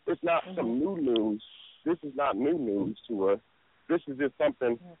 It's not some new news. This is not new news to us. This is just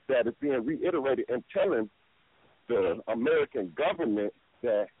something that is being reiterated and telling the American government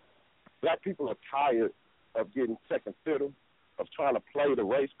that black people are tired of getting second fiddle, of trying to play the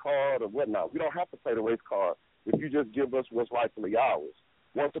race card or whatnot. We don't have to play the race card if you just give us what's rightfully ours.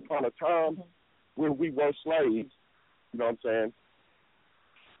 Once upon a time, when we were slaves, you know what I'm saying,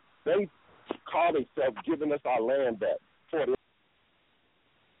 they call themselves giving us our land back.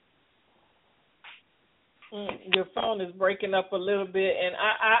 Your phone is breaking up a little bit, and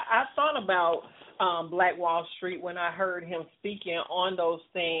I thought about Black Wall Street when I heard him speaking on those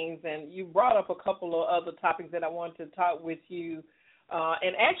things, and you brought up a couple of other topics that I wanted to talk with you.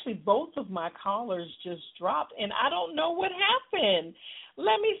 And actually, both of my callers just dropped, and I don't know what happened.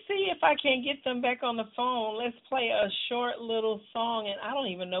 Let me see if I can get them back on the phone. Let's play a short little song, and I don't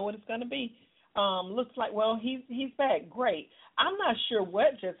even know what it's going to be. Looks like, well, he's back. Great. I'm not sure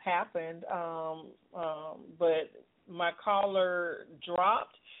what just happened, but my caller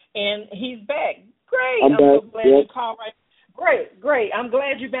dropped, and he's back. Great. I'm so glad you called right. Great. I'm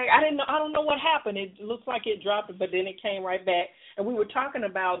glad you're back. I don't know what happened. It looks like it dropped, but then it came right back. And we were talking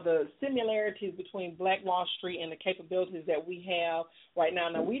about the similarities between Black Wall Street and the capabilities that we have right now.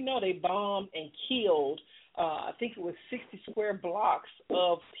 Now, we know they bombed and killed, I think it was 60 square blocks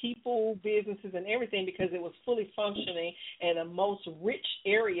of people, businesses, and everything because it was fully functioning in the most rich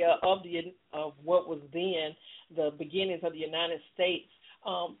area of what was then the beginnings of the United States.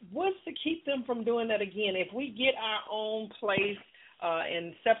 What's to keep them from doing that again? If we get our own place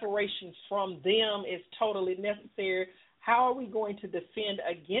and separations from them is totally necessary, how are we going to defend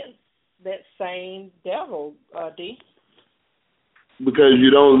against that same devil, D? Because you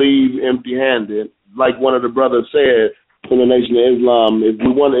don't leave empty-handed. Like one of the brothers said from the Nation of Islam, it's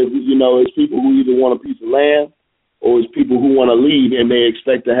people who either want a piece of land or it's people who want to leave and they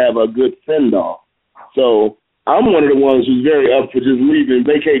expect to have a good send-off. So I'm one of the ones who's very up for just leaving,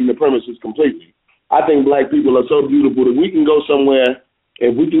 vacating the premises completely. I think black people are so beautiful that we can go somewhere,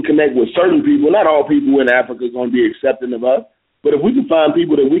 if we can connect with certain people. Not all people in Africa are going to be accepting of us, but if we can find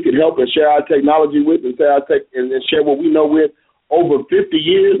people that we could help and share our technology with and share what we know with over 50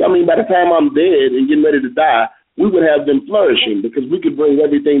 years, I mean, by the time I'm dead and getting ready to die, we would have been flourishing because we could bring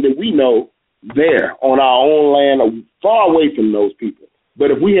everything that we know there on our own land, far away from those people.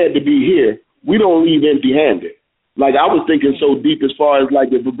 But if we had to be here, we don't leave empty-handed. Like, I was thinking so deep as far as, like,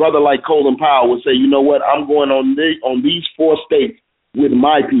 if a brother like Colin Powell would say, you know what, I'm going on these 4 states with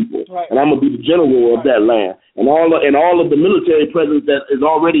my people, right, and I'm going to be the general of that land. And all of the military presence that is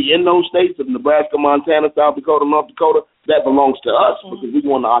already in those states of Nebraska, Montana, South Dakota, North Dakota, that belongs to us because we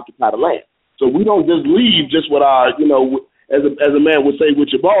want to occupy the land. So we don't just leave just with our, as a man would say, with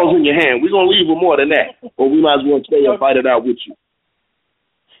your balls in your hand. We're going to leave with more than that, or we might as well stay and fight it out with you.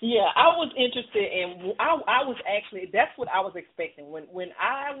 Yeah, I was interested in, I was actually, that's what I was expecting. When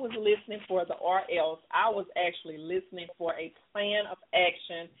I was listening for the or else, I was actually listening for a plan of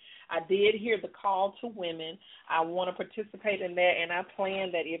action. I did hear the call to women. I want to participate in that, and I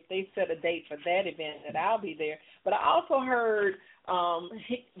plan that if they set a date for that event, that I'll be there. But I also heard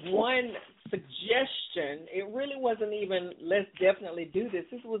one suggestion. It really wasn't even, let's definitely do this.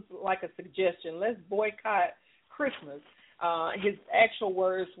 This was like a suggestion. Let's boycott Christmas. His actual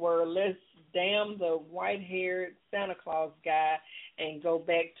words were, let's damn the white-haired Santa Claus guy and go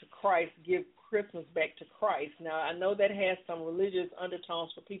back to Christ, give Christmas back to Christ. Now, I know that has some religious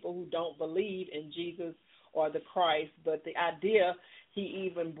undertones for people who don't believe in Jesus or the Christ, but the idea,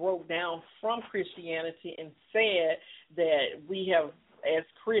 he even broke down from Christianity and said that we have, as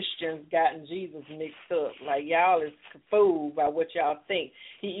Christians, gotten Jesus mixed up. Like, y'all is fooled by what y'all think.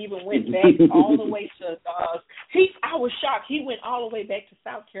 He even went back all the way to, I was shocked. He went all the way back to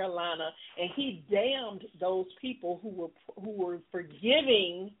South Carolina, and he damned those people who were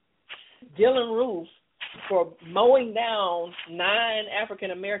forgiving Dylan Roof for mowing down 9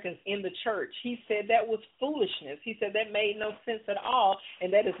 African Americans in the church. He said that was foolishness. He said that made no sense at all,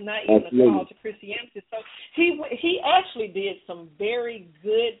 and that is not even a call to Christianity. So he actually did some very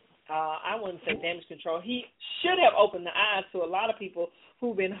good, I wouldn't say damage control. He should have opened the eyes to a lot of people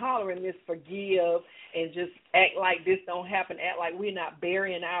who've been hollering this forgive and just act like this don't happen, act like we're not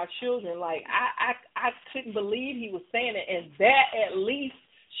burying our children. Like, I couldn't believe he was saying it, and that at least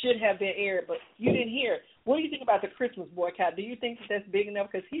should have been aired, but you didn't hear it. What do you think about the Christmas boycott? Do you think that that's big enough?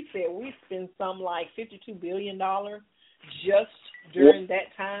 Because he said we spend some like $52 billion just during that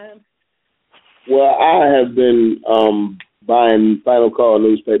time. Well, I have been buying Final Call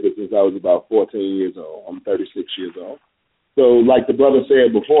newspapers since I was about 14 years old. I'm 36 years old. So like the brother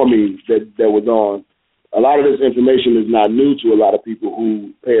said before me that was on, a lot of this information is not new to a lot of people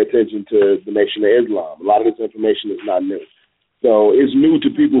who pay attention to the Nation of Islam. A lot of this information is not new. So it's new to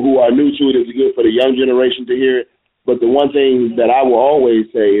people who are new to it. It's good for the young generation to hear it. But the one thing that I will always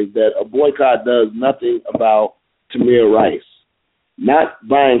say is that a boycott does nothing about Tamir Rice. Not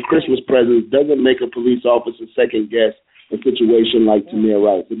buying Christmas presents doesn't make a police officer second-guess a situation like Tamir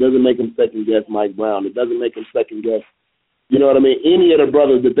Rice. It doesn't make him second-guess Mike Brown. It doesn't make him second-guess, you know what I mean, any of the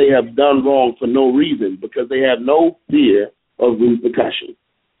brothers that they have done wrong for no reason because they have no fear of repercussion.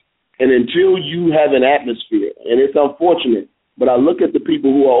 And until you have an atmosphere, and it's unfortunate, but I look at the people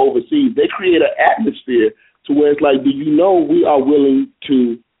who are overseas, they create an atmosphere to where it's like, do you know we are willing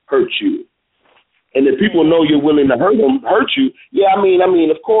to hurt you? And if people know you're willing to hurt you, yeah, I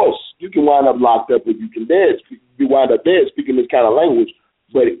mean, of course, you can wind up locked up if you can wind up dead speaking this kind of language.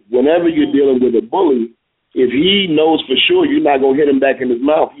 But whenever you're dealing with a bully, if he knows for sure you're not going to hit him back in his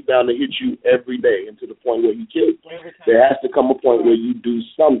mouth, he's bound to hit you every day and to the point where he kills you. There has to come a point where you do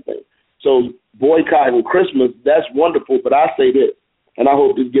something. So boycotting Christmas, that's wonderful, but I say this, and I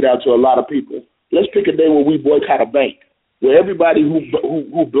hope this get out to a lot of people. Let's pick a day where we boycott a bank, where everybody who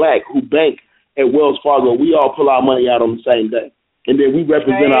bank at Wells Fargo, we all pull our money out on the same day, and then we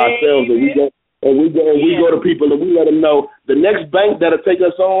represent ourselves, and we go to people and we let them know the next bank that'll take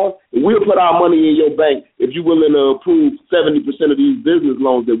us on, we'll put our money in your bank if you're willing to approve 70% of these business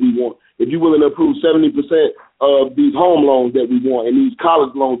loans that we want, if you're willing to approve 70% of these home loans that we want and these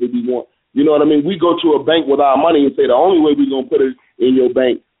college loans that we want. You know what I mean? We go to a bank with our money and say the only way we're going to put it in your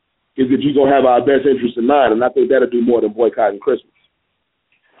bank is if you're going to have our best interest in mind, and I think that'll do more than boycotting Christmas.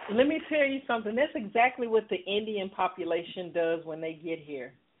 Let me tell you something. That's exactly what the Indian population does when they get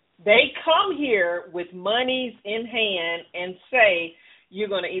here. They come here with monies in hand and say, you're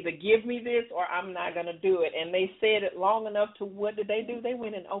going to either give me this or I'm not going to do it. And they said it long enough to what did they do? They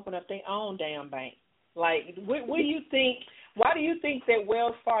went and opened up their own damn bank. Like, what do you think? Why do you think that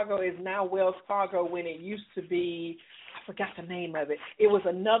Wells Fargo is now Wells Fargo when it used to be, I forgot the name of it. It was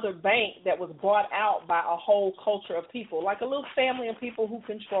another bank that was bought out by a whole culture of people, like a little family of people who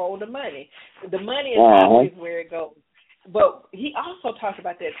control the money. The money is always where it goes. But he also talked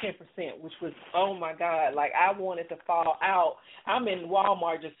about that 10%, which was, oh, my God, like I wanted to fall out. I'm in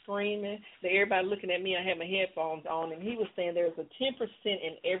Walmart just screaming. Everybody looking at me. I had my headphones on, and he was saying there's a 10%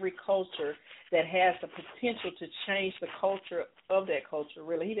 in every culture that has the potential to change the culture of that culture,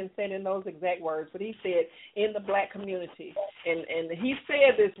 really. He didn't say it in those exact words, but he said in the black community. And he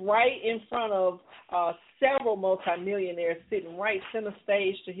said this right in front of several multimillionaires sitting right center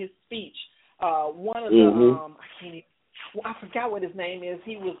stage to his speech. One of the, I forgot what his name is.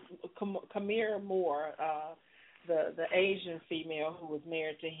 He was Kamir Moore, the Asian female who was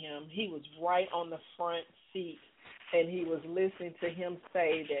married to him. He was right on the front seat, and he was listening to him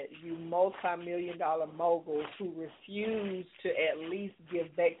say that you multi-million-dollar moguls who refuse to at least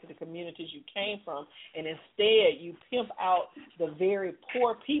give back to the communities you came from, and instead you pimp out the very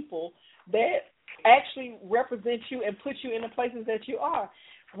poor people that actually represent you and put you in the places that you are.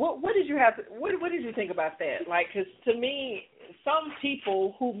 What did you have? What did you think about that? Like, because to me, some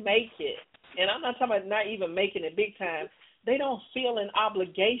people who make it, and I'm not talking about not even making it big time, they don't feel an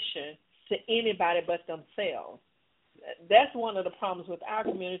obligation to anybody but themselves. That's one of the problems with our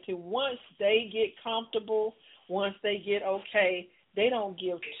community. Once they get comfortable, once they get okay, they don't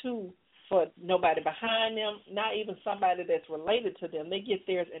give two for nobody behind them, not even somebody that's related to them. They get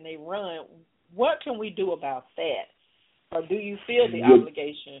theirs and they run. What can we do about that? Or do you feel the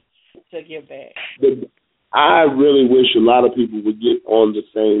obligation to give back? I really wish a lot of people would get on the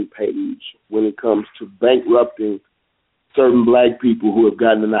same page when it comes to bankrupting certain black people who have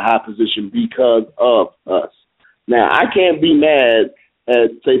gotten in a high position because of us. Now, I can't be mad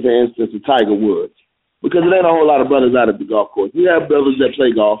at, say, for instance, the Tiger Woods, because there ain't a whole lot of brothers out at the golf course. We have brothers that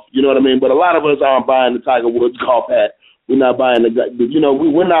play golf, you know what I mean? But a lot of us aren't buying the Tiger Woods golf hat. We're not buying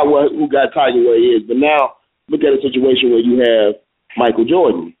we're not who got Tiger where he is. But now, look at a situation where you have Michael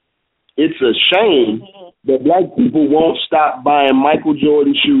Jordan. It's a shame that black people won't stop buying Michael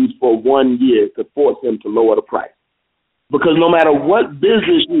Jordan shoes for 1 year to force him to lower the price. Because no matter what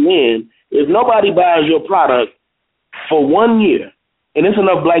business you're in, if nobody buys your product for 1 year, and it's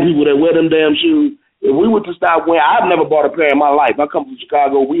enough black people that wear them damn shoes, if we were to stop wearing, I've never bought a pair in my life. I come from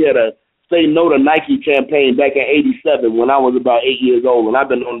Chicago. We had a Say No to Nike campaign back in '87 when I was about 8 years old, and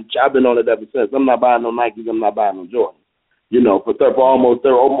I've been on it ever since. I'm not buying no Nikes. I'm not buying no Jordans. You know, for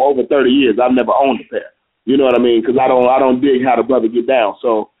over 30 years, I've never owned a pair. You know what I mean? Because I don't dig how the brother get down.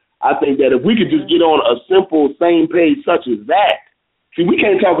 So I think that if we could just get on a simple same page such as that, see, we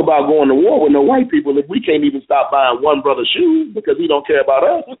can't talk about going to war with no white people if we can't even stop buying one brother's shoes because he don't care about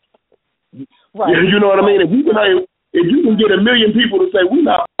us. Right. You know what I mean? If you can get 1 million people to say, we're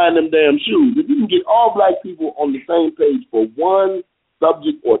not buying them damn shoes, if you can get all black people on the same page for one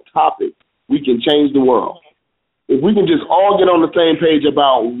subject or topic, we can change the world. If we can just all get on the same page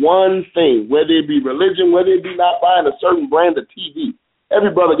about one thing, whether it be religion, whether it be not buying a certain brand of TV,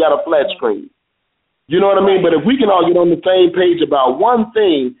 every brother got a flat screen. You know what I mean? But if we can all get on the same page about one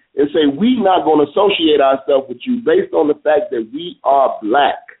thing and say, we're not going to associate ourselves with you based on the fact that we are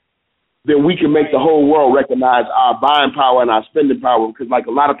black, then we can make the whole world recognize our buying power and our spending power, because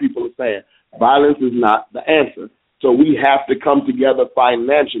like a lot of people are saying, violence is not the answer. So we have to come together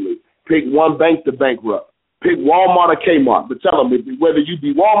financially. Pick one bank to bankrupt. Pick Walmart or Kmart. But tell them, whether you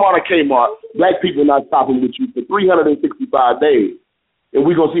be Walmart or Kmart, black people are not stopping with you for 365 days. And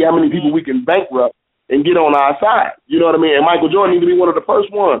we're going to see how many people we can bankrupt and get on our side. You know what I mean? And Michael Jordan needs to be one of the first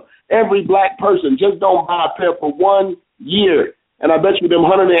ones. Every black person, just don't buy a pair for 1 year. And I bet you them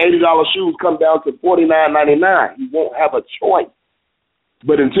 $180 shoes come down to $49.99. You won't have a choice.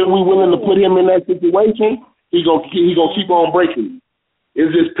 But until we're willing to put him in that situation, he gonna keep on breaking.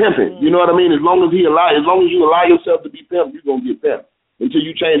 It's just pimping. You know what I mean? As long as you allow yourself to be pimped, you're gonna get pimped. Until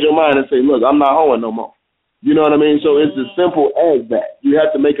you change your mind and say, look, I'm not hoeing no more. You know what I mean? So it's as simple as that. You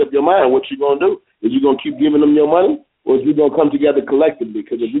have to make up your mind what you're gonna do. Is you gonna keep giving them your money, or is we gonna come together collectively?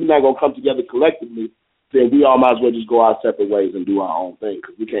 Because if we're not gonna come together collectively, then we all might as well just go our separate ways and do our own thing,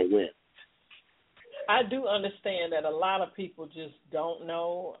 because we can't win. I do understand that a lot of people just don't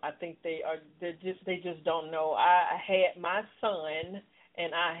know. I think they just don't know. I had my son,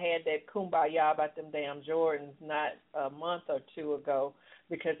 and I had that kumbaya about them damn Jordans not a month or two ago,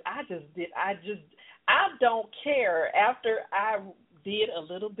 because I don't care. After I did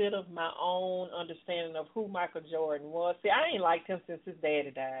a little bit of my own understanding of who Michael Jordan was. See, I ain't liked him since his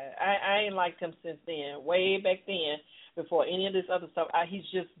daddy died. I ain't liked him since then, way back then, before any of this other stuff. He's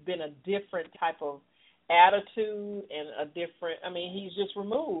just been a different type of attitude and a different, he's just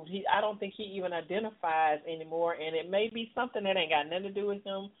removed. I don't think he even identifies anymore, and it may be something that ain't got nothing to do with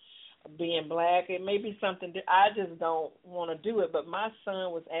him being black. It may be something that I just don't want to do it, but my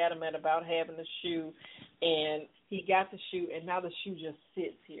son was adamant about having the shoe, and he got the shoe, and now the shoe just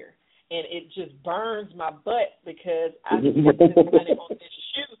sits here, and it just burns my butt because I spent this money on this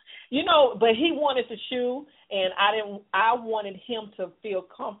shoe, but he wanted the shoe, and I wanted him to feel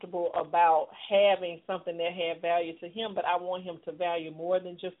comfortable about having something that had value to him, but I want him to value more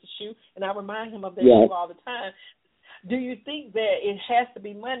than just the shoe, and I remind him of that shoe all the time. Do you think that it has to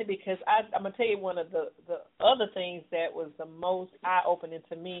be money? Because I'm going to tell you, one of the other things that was the most eye-opening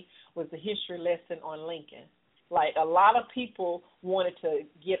to me was the history lesson on Lincoln. Like, a lot of people wanted to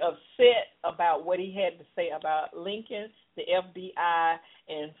get upset about what he had to say about Lincoln, the FBI,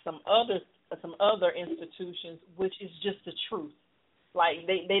 and some other institutions, which is just the truth. Like,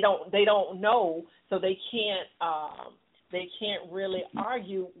 they don't know, so they can't really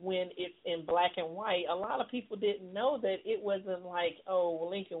argue when it's in black and white. A lot of people didn't know that it wasn't like, oh,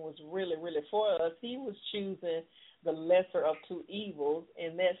 Lincoln was really, really for us. He was choosing the lesser of two evils,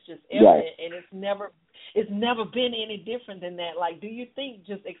 and that's just evident. Right. And it's never been any different than that. Like, do you think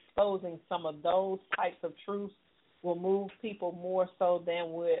just exposing some of those types of truths will move people more so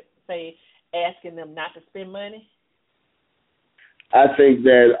than would, say, asking them not to spend money? I think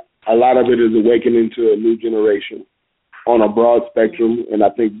that a lot of it is awakening to a new generation on a broad spectrum, and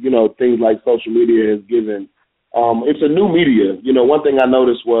I think, things like social media has given, it's a new media. One thing I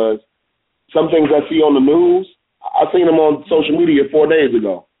noticed was some things I see on the news, I seen them on social media 4 days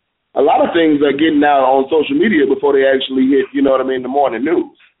ago. A lot of things are getting out on social media before they actually hit, the morning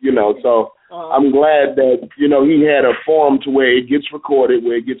news, so I'm glad that, he had a forum to where it gets recorded,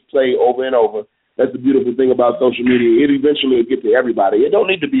 where it gets played over and over. That's the beautiful thing about social media. It eventually will get to everybody. It don't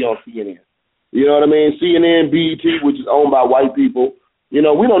need to be on CNN. You know what I mean? CNN, BET, which is owned by white people. We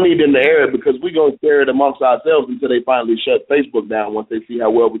don't need them to air it because we're going to share it amongst ourselves until they finally shut Facebook down once they see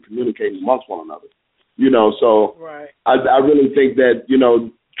how well we communicate amongst one another. So right. I really think that,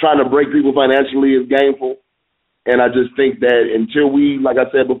 trying to break people financially is gainful. And I just think that until we, like I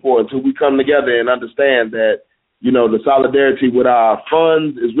said before, until we come together and understand that, the solidarity with our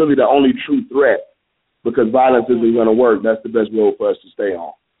funds is really the only true threat, because violence isn't going to work. That's the best road for us to stay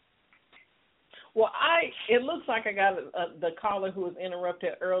on. Well, it looks like I got the caller who was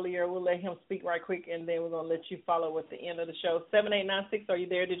interrupted earlier. We'll let him speak right quick, and then we're going to let you follow at the end of the show. 7896, are you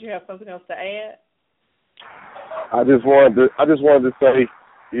there? Did you have something else to add? I just wanted to say,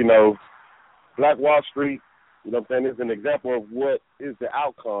 Black Wall Street, is an example of what is the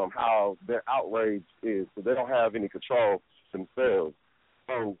outcome, how their outrage is. So they don't have any control themselves.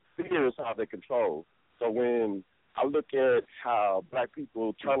 So fear is how they control. So when I look at how black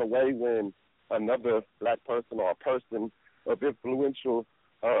people turn away when another black person or a person of influential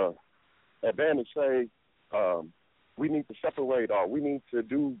advantage say, we need to separate, or we need to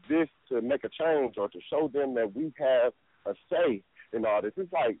do this to make a change, or to show them that we have a say in all this.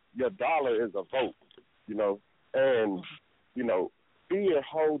 It's like your dollar is a vote, and, fear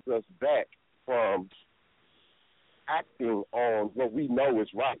holds us back from acting on what we know is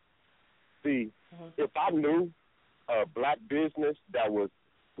right. See, if I knew a black business that was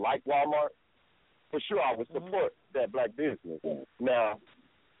like Walmart, for sure I would support that black business. Now,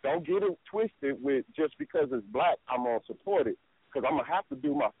 don't get it twisted with just because it's black, I'm going to support it, because I'm going to have to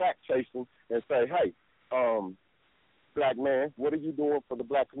do my fact chasing and say, hey, black man, what are you doing for the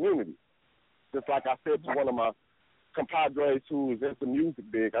black community? Just like I said to one of my compadres who is into music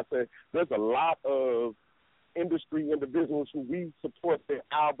big, I said, there's a lot of industry individuals who we support their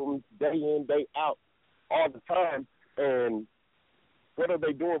albums day in, day out, all the time, and what are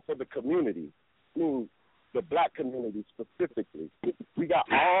they doing for the community? I mean, the black community specifically. We got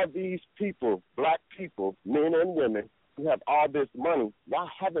all these people, black people, men and women, who have all this money. Why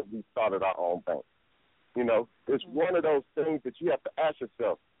haven't we started our own bank? It's one of those things that you have to ask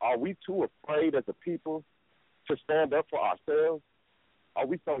yourself, are we too afraid as a people to stand up for ourselves? Are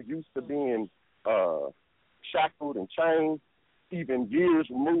we so used to being shackled and chained, even years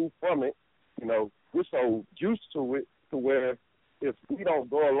removed from it? We're so used to it to where if we don't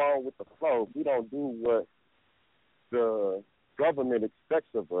go along with the flow, if we don't do what the government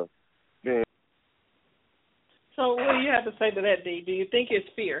expects of us, then... So what do you have to say to that, Dee? Do you think it's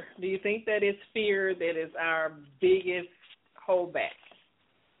fear? Do you think that it's fear that is our biggest holdback?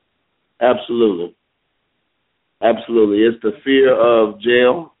 Absolutely. Absolutely. It's the fear of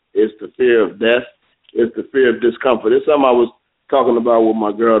jail. It's the fear of death. It's the fear of discomfort. It's something I was talking about with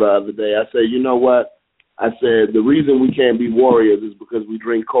my girl the other day. I said, you know what? I said, the reason we can't be warriors is because we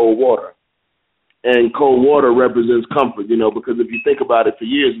drink cold water. And cold water represents comfort, because if you think about it, for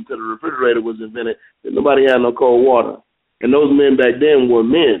years until the refrigerator was invented, nobody had no cold water. And those men back then were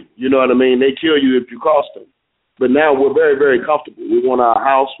men. You know what I mean? They kill you if you cost them. But now we're very, very comfortable. We want our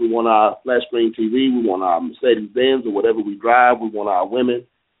house. We want our flat screen TV. We want our Mercedes-Benz or whatever we drive. We want our women.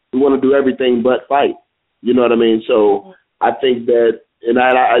 We want to do everything but fight. You know what I mean? So I think that, and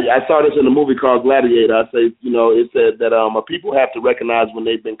I saw this in a movie called Gladiator. I say, it said that people have to recognize when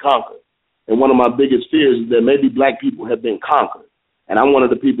they've been conquered. And one of my biggest fears is that maybe black people have been conquered. And I'm one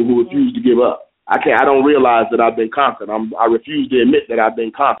of the people who refuse to give up. I don't realize that I've been conquered. I refuse to admit that I've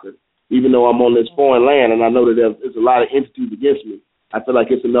been conquered, even though I'm on this foreign land and I know that there's a lot of entities against me. I feel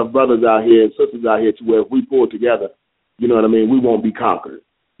like it's enough brothers out here and sisters out here to where if we pull together, you know what I mean, we won't be conquered.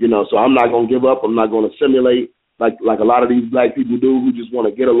 So I'm not going to give up. I'm not going to simulate like a lot of these black people do who just want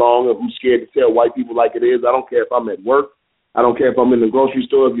to get along and who's scared to tell white people like it is. I don't care if I'm at work. I don't care if I'm in the grocery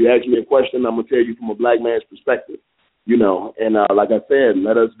store. If you ask me a question, I'm going to tell you from a black man's perspective, And like I said,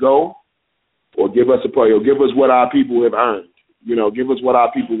 let us go or give us a prayer. Give us what our people have earned. Give us what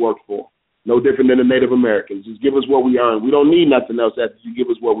our people work for. No different than the Native Americans. Just give us what we earn. We don't need nothing else after you give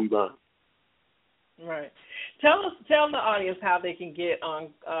us what we've earned. Right. Tell the audience how they can get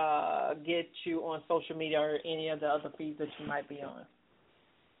you on social media or any of the other feeds that you might be on.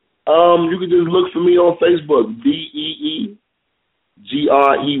 You can just look for me on Facebook, DeeGrey,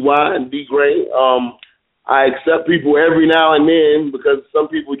 D Gray. I accept people every now and then because some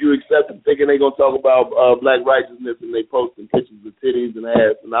people you accept them thinking they're going to talk about black righteousness and they posting pictures of titties and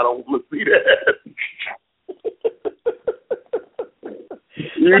ass, and I don't want to see that.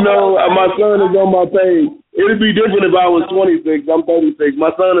 My son is on my page. It'd be different if I was 26. I'm 36. My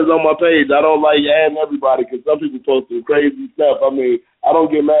son is on my page. I don't like adding everybody because some people post some crazy stuff. I mean, I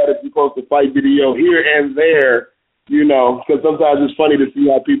don't get mad if you post a fight video here and there, because sometimes it's funny to see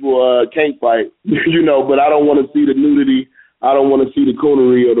how people can't fight, but I don't want to see the nudity. I don't want to see the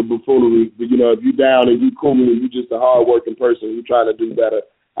coonery or the buffoonery. But, if you down and you cool and you just a hard-working person who's trying to do better,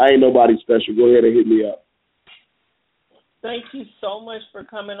 I ain't nobody special. Go ahead and hit me up. Thank you so much for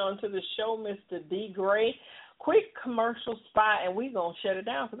coming on to the show, Mr. D. Gray. Quick commercial spot, and we're going to shut it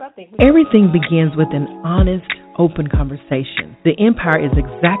down because I think everything begins with an honest, open conversation. The Empire is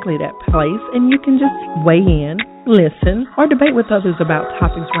exactly that place, and you can just weigh in, listen, or debate with others about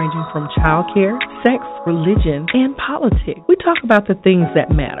topics ranging from childcare, sex, religion, and politics. We talk about the things that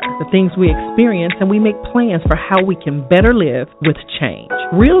matter, the things we experience, and we make plans for how we can better live with change.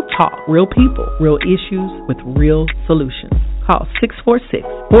 Real talk, real people, real issues with real solutions. Call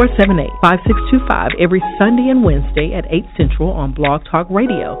 646-478-5625 every Sunday and Wednesday at 8 Central on Blog Talk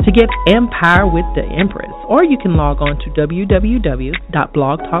Radio to get Empire with the Empress. Or you can log on to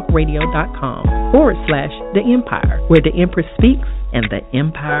www.blogtalkradio.com/The Empire, where the Empress speaks and the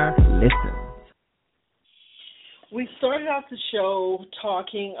Empire listens. We started out the show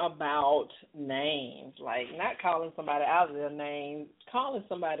talking about names, like not calling somebody out of their name, calling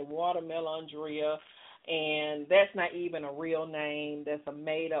somebody Watermelon Andrea. And that's not even a real name. That's a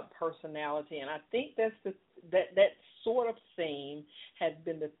made-up personality. And I think that sort of theme has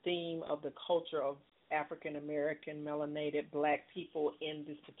been the theme of the culture of African-American, melanated black people in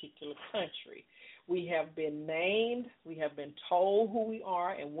this particular country. We have been named, we have been told who we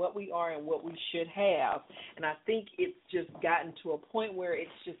are and what we should have. And I think it's just gotten to a point where it's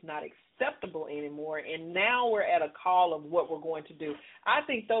just not acceptable anymore. And now we're at a call of what we're going to do. I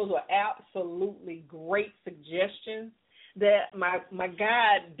think those are absolutely great suggestions that my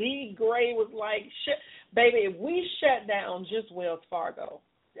guy, D. Gray, was like, baby, if we shut down just Wells Fargo,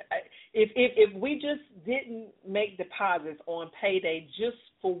 if we just didn't make deposits on payday just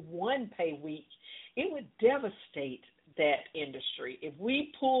for one pay week, it would devastate that industry. If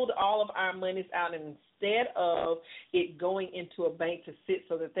we pulled all of our monies out and instead of it going into a bank to sit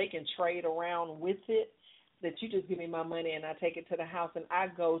so that they can trade around with it, that you just give me my money and I take it to the house and I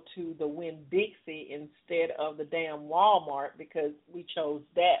go to the Winn-Dixie instead of the damn Walmart because we chose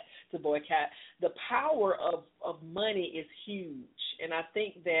that to boycott. The power of money is huge, and I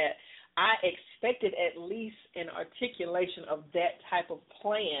think that I expected at least an articulation of that type of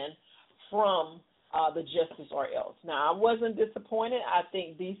plan from the Justice or Else. Now, I wasn't disappointed. I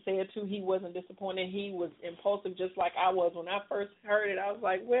think Dee said, too, he wasn't disappointed. He was impulsive just like I was. When I first heard it, I was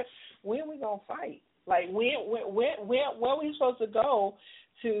like, when are we going to fight? Like, where are we supposed to go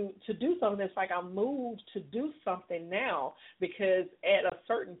to do something. It's like I'm moved to do something now, because at a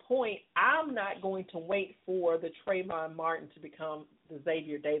certain point, I'm not going to wait for the Trayvon Martin to become the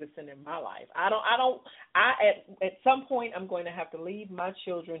Xavier Davison in my life. At some point, I'm going to have to leave my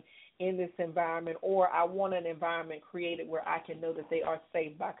children in this environment, or I want an environment created where I can know that they are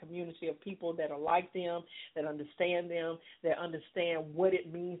safe by a community of people that are like them, that understand them, that understand what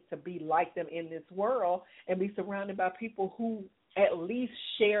it means to be like them in this world, and be surrounded by people who at least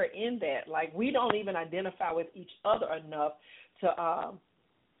share in that. Like, we don't even identify with each other enough to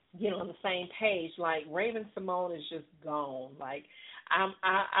get on the same page. Like, Raven Simone is just gone. Like, I'm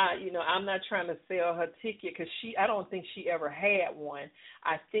not trying to sell her ticket, because I don't think she ever had one.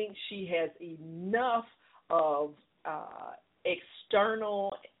 I think she has enough of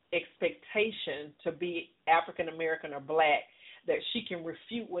external expectation to be African American or black that she can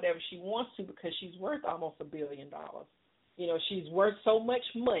refute whatever she wants to, because she's worth almost $1 billion. She's worth so much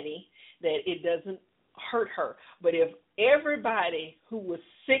money that it doesn't hurt her. But if everybody who was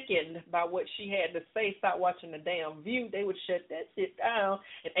sickened by what she had to say stopped watching the damn View, they would shut that shit down,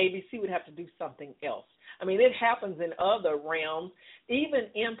 and ABC would have to do something else. I mean, it happens in other realms. Even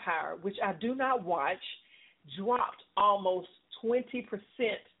Empire, which I do not watch, dropped almost 20%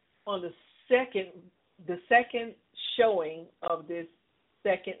 on the second showing of this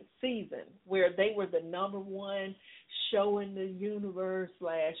second season, where they were the number one show in the universe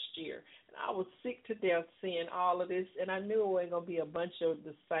last year. And I was sick to death seeing all of this, and I knew it wasn't going to be a bunch of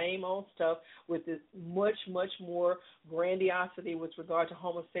the same old stuff with this much, much more grandiosity with regard to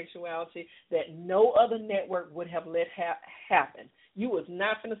homosexuality that no other network would have let happen. You was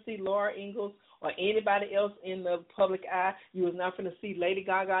not going to see Laura Ingalls or anybody else in the public eye. You was not going to see Lady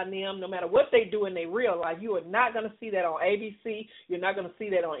Gaga and them, no matter what they do in their real life. You are not going to see that on ABC. You're not going to see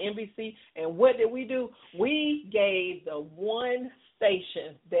that on NBC. And what did we do? We gave the one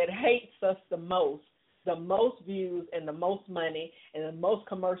station that hates us the most views and the most money and the most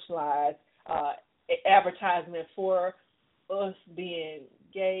commercialized advertisement for us being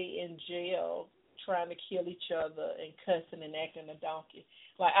gay in jail, trying to kill each other and cussing and acting a donkey.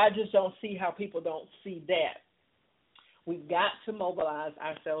 Like, I just don't see how people don't see that. We've got to mobilize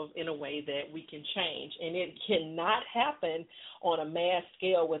ourselves in a way that we can change, and it cannot happen on a mass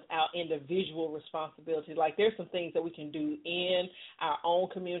scale without individual responsibility. Like, there's some things that we can do in our own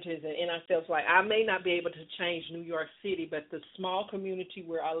communities and in ourselves. Like, I may not be able to change New York City, but the small community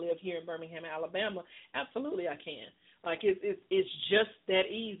where I live here in Birmingham, Alabama, absolutely I can. Like, it's just that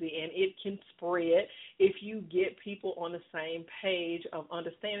easy, and it can spread if you get people on the same page of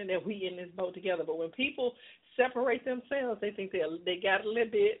understanding that we in this boat together. But when people separate themselves, they think they got a little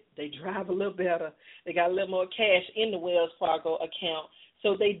bit, they drive a little better, they got a little more cash in the Wells Fargo account,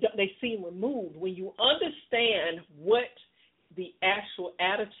 so they seem removed. When you understand what the actual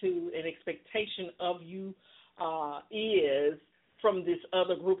attitude and expectation of you is from this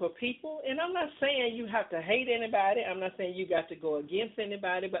other group of people, and I'm not saying you have to hate anybody, I'm not saying you got to go against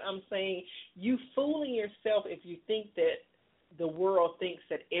anybody, but I'm saying you fooling yourself if you think that the world thinks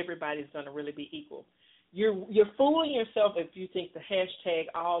that everybody's going to really be equal. You're fooling yourself if you think the hashtag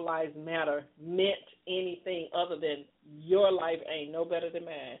All Lives Matter meant anything other than your life ain't no better than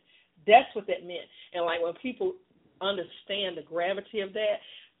mine. That's what that meant. And like, when people understand the gravity of that,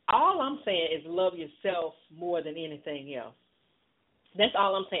 all I'm saying is love yourself more than anything else. That's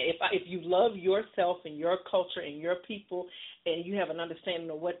all I'm saying. If you love yourself and your culture and your people, and you have an understanding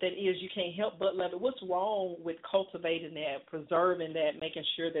of what that is, you can't help but love it. What's wrong with cultivating that, preserving that, making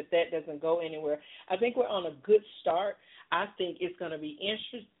sure that doesn't go anywhere? I think we're on a good start. I think it's going to be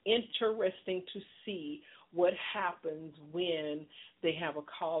interesting to see what happens when they have a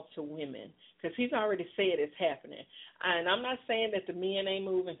call to women, because he's already said it's happening. And I'm not saying that the men ain't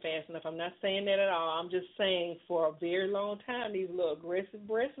moving fast enough. I'm not saying that at all. I'm just saying for a very long time, these little aggressive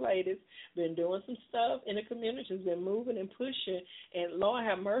breast ladies been doing some stuff in the community, has been moving and pushing. And Lord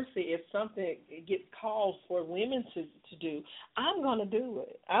have mercy, if something gets called for women to do, I'm going to do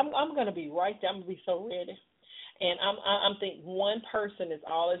it. I'm going to be right there. I'm going to be so ready. And I'm thinking one person is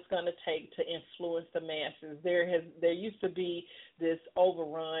all it's going to take to influence the masses. There used to be this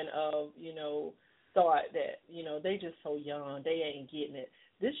overrun of, thought that, they just so young, they ain't getting it.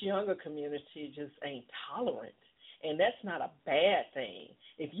 This younger community just ain't tolerant, and that's not a bad thing.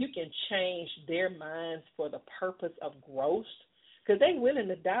 If you can change their minds for the purpose of growth, because they willing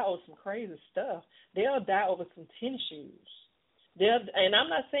to die over some crazy stuff. They'll die over some tennis shoes. And I'm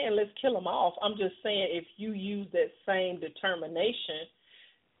not saying let's kill them off. I'm just saying if you use that same determination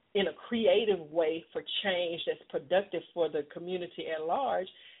in a creative way for change that's productive for the community at large,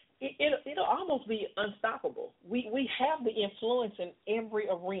 it'll almost be unstoppable. We have the influence in every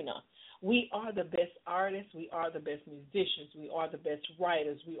arena. We are the best artists. We are the best musicians. We are the best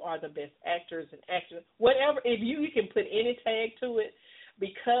writers. We are the best actors and actors. Whatever, if you can put any tag to it,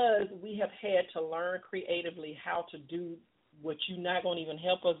 because we have had to learn creatively how to do what you're not going to even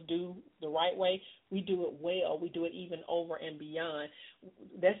help us do the right way. We do it well. We do it even over and beyond.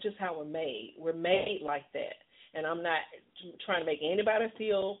 That's just how we're made. We're made like that. And I'm not trying to make anybody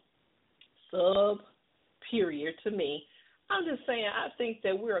feel superior to me. I'm just saying I think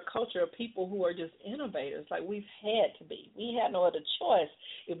that we're a culture of people who are just innovators. Like we've had to be. We had no other choice.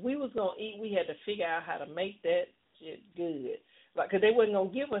 If we was going to eat, we had to figure out how to make that shit good. Because they wasn't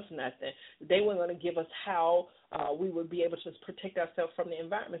going to give us nothing. They weren't going to give us how we would be able to protect ourselves from the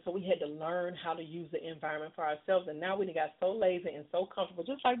environment. So we had to learn how to use the environment for ourselves. And now we got so lazy and so comfortable,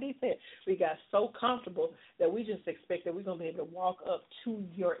 just like they said, we got so comfortable that we just expect that we're going to be able to walk up to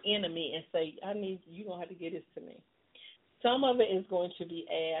your enemy and say, you're going to have to get this to me. Some of it is going to be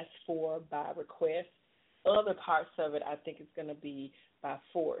asked for by request. Other parts of it, I think, is going to be by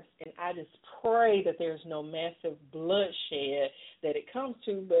force. And I just pray that there's no massive bloodshed that it comes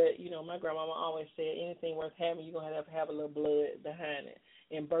to. But, my grandmama always said anything worth having, you're going to have a little blood behind it.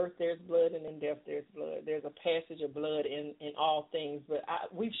 In birth, there's blood, and in death, there's blood. There's a passage of blood in all things. But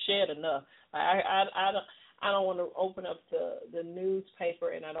we've shed enough. I don't want to open up the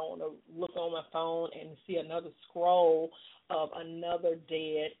newspaper, and I don't want to look on my phone and see another scroll of another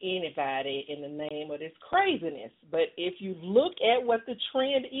dead anybody in the name of this craziness. But if you look at what the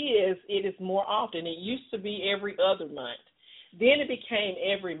trend is, it is more often. It used to be every other month. Then it became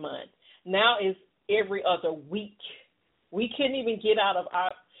every month. Now it's every other week. We couldn't even get out of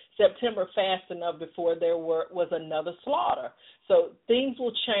our September fast enough before there was another slaughter. So things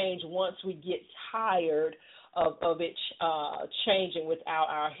will change once we get tired of it changing without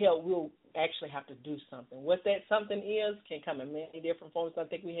our help. We'll actually have to do something. What that something is can come in many different forms. I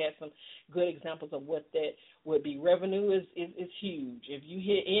think we had some good examples of what that would be. Revenue is huge. If you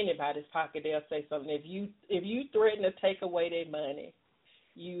hit anybody's pocket, they'll say something. If you threaten to take away their money,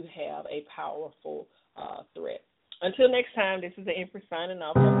 you have a powerful threat. Until next time, this is the Empress signing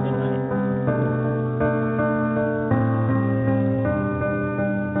off. Have a good night.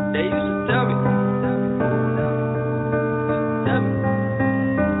 They used to tell me.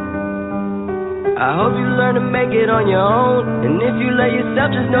 I hope you learn to make it on your own. And if you love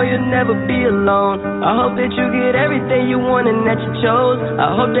yourself, just know you'll never be alone. I hope that you get everything you want and that you chose.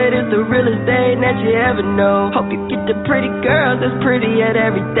 I hope that it's the realest thing that you ever know. Hope you get the pretty girls that's pretty at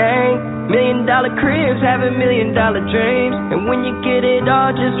everything. $1 million cribs, having $1 million dreams. And when you get it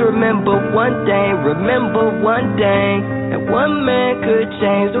all, just remember one thing. Remember one thing. That one man could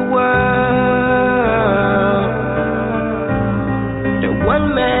change the world.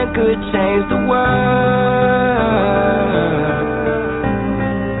 One man could change the world.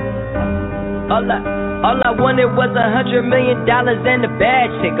 All I wanted was $100 million and a bad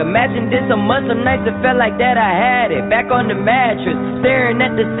chick. Imagine this a month, some nights it felt like that I had it. Back on the mattress, staring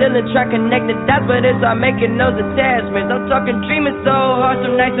at the ceiling, trying to connect the dots, but it's all making those attachments. I'm talking dreaming so hard,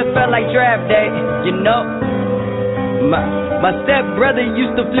 some nights it felt like draft day. My stepbrother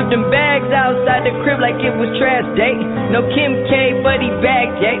used to flip them bags outside the crib like it was trash day. No Kim K, but he back,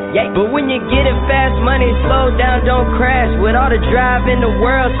 yeah. But when you're getting fast money, slow down, don't crash. With all the drive in the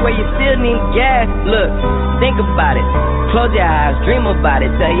world, swear you still need gas. Look, think about it. Close your eyes, dream about it.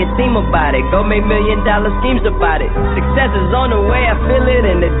 Tell your team about it. Go make $1 million schemes about it. Success is on the way, I feel it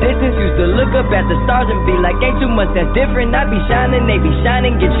in the distance. Used to look up at the stars and be like, ain't too much that's different. I be shining, they be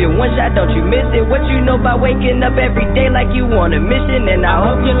shining. Get you one shot, don't you miss it. What you know about waking up every day like you on a mission? And I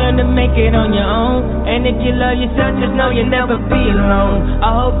hope you learn to make it on your own. And if you love yourself, just know you'll never be alone.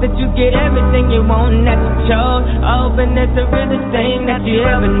 I hope that you get everything you want and that you chose. I hope and that's the realest thing that you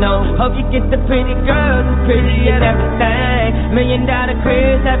ever know. Hope you get the pretty girls who's pretty at everything. $1 million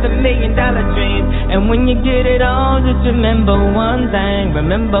cribs, have $1 million dreams. And when you get it all, just remember one thing.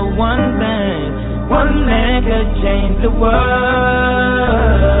 Remember one thing. One man could change the world.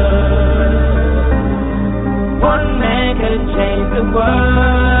 One man could change the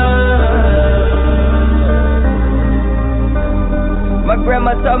world. My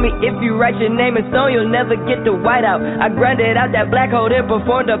grandma told me if you write your name in stone, you'll never get the white out. I grinded out that black hole, then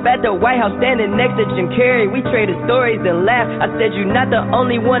performed up at the White House, standing next to Jim Carrey. We traded stories and laughed. I said, you're not the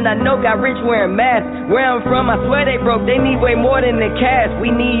only one I know got rich wearing masks. Where I'm from, I swear they broke. They need way more than the cash. We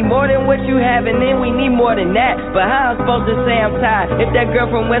need more than what you have, and then we need more than that. But how I'm supposed to say I'm tired if that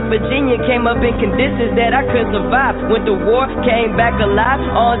girl from West Virginia came up in conditions that I couldn't survive? Went to war, came back alive.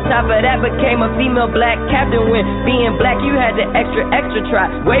 On top of that, became a female black captain. When being black, you had the extra try.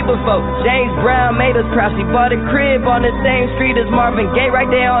 way before James Brown made us proud. She bought a crib on the same street as Marvin Gaye,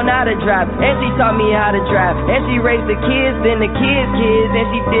 right there on how to drive. And she taught me how to drive. And she raised the kids, then the kids' kids, and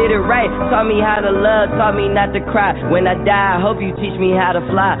she did it right. Taught me how to love, taught me not to cry. When I die, I hope you teach me how to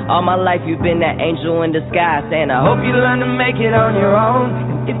fly. All my life you've been that angel in disguise, saying I hope you learn to make it on your own.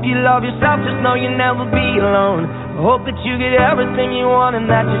 And if you love yourself, just know you'll never be alone. I hope that you get everything you want and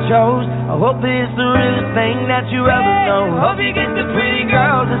that you chose. I hope that it's the realest thing that you ever know. Hope you get the pretty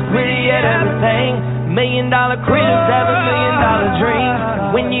girls that's pretty at everything. $1 million cribs, $7 million dreams.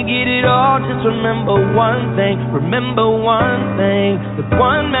 When you get it all, just remember one thing. Remember one thing. That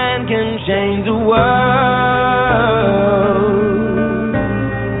one man can change the world.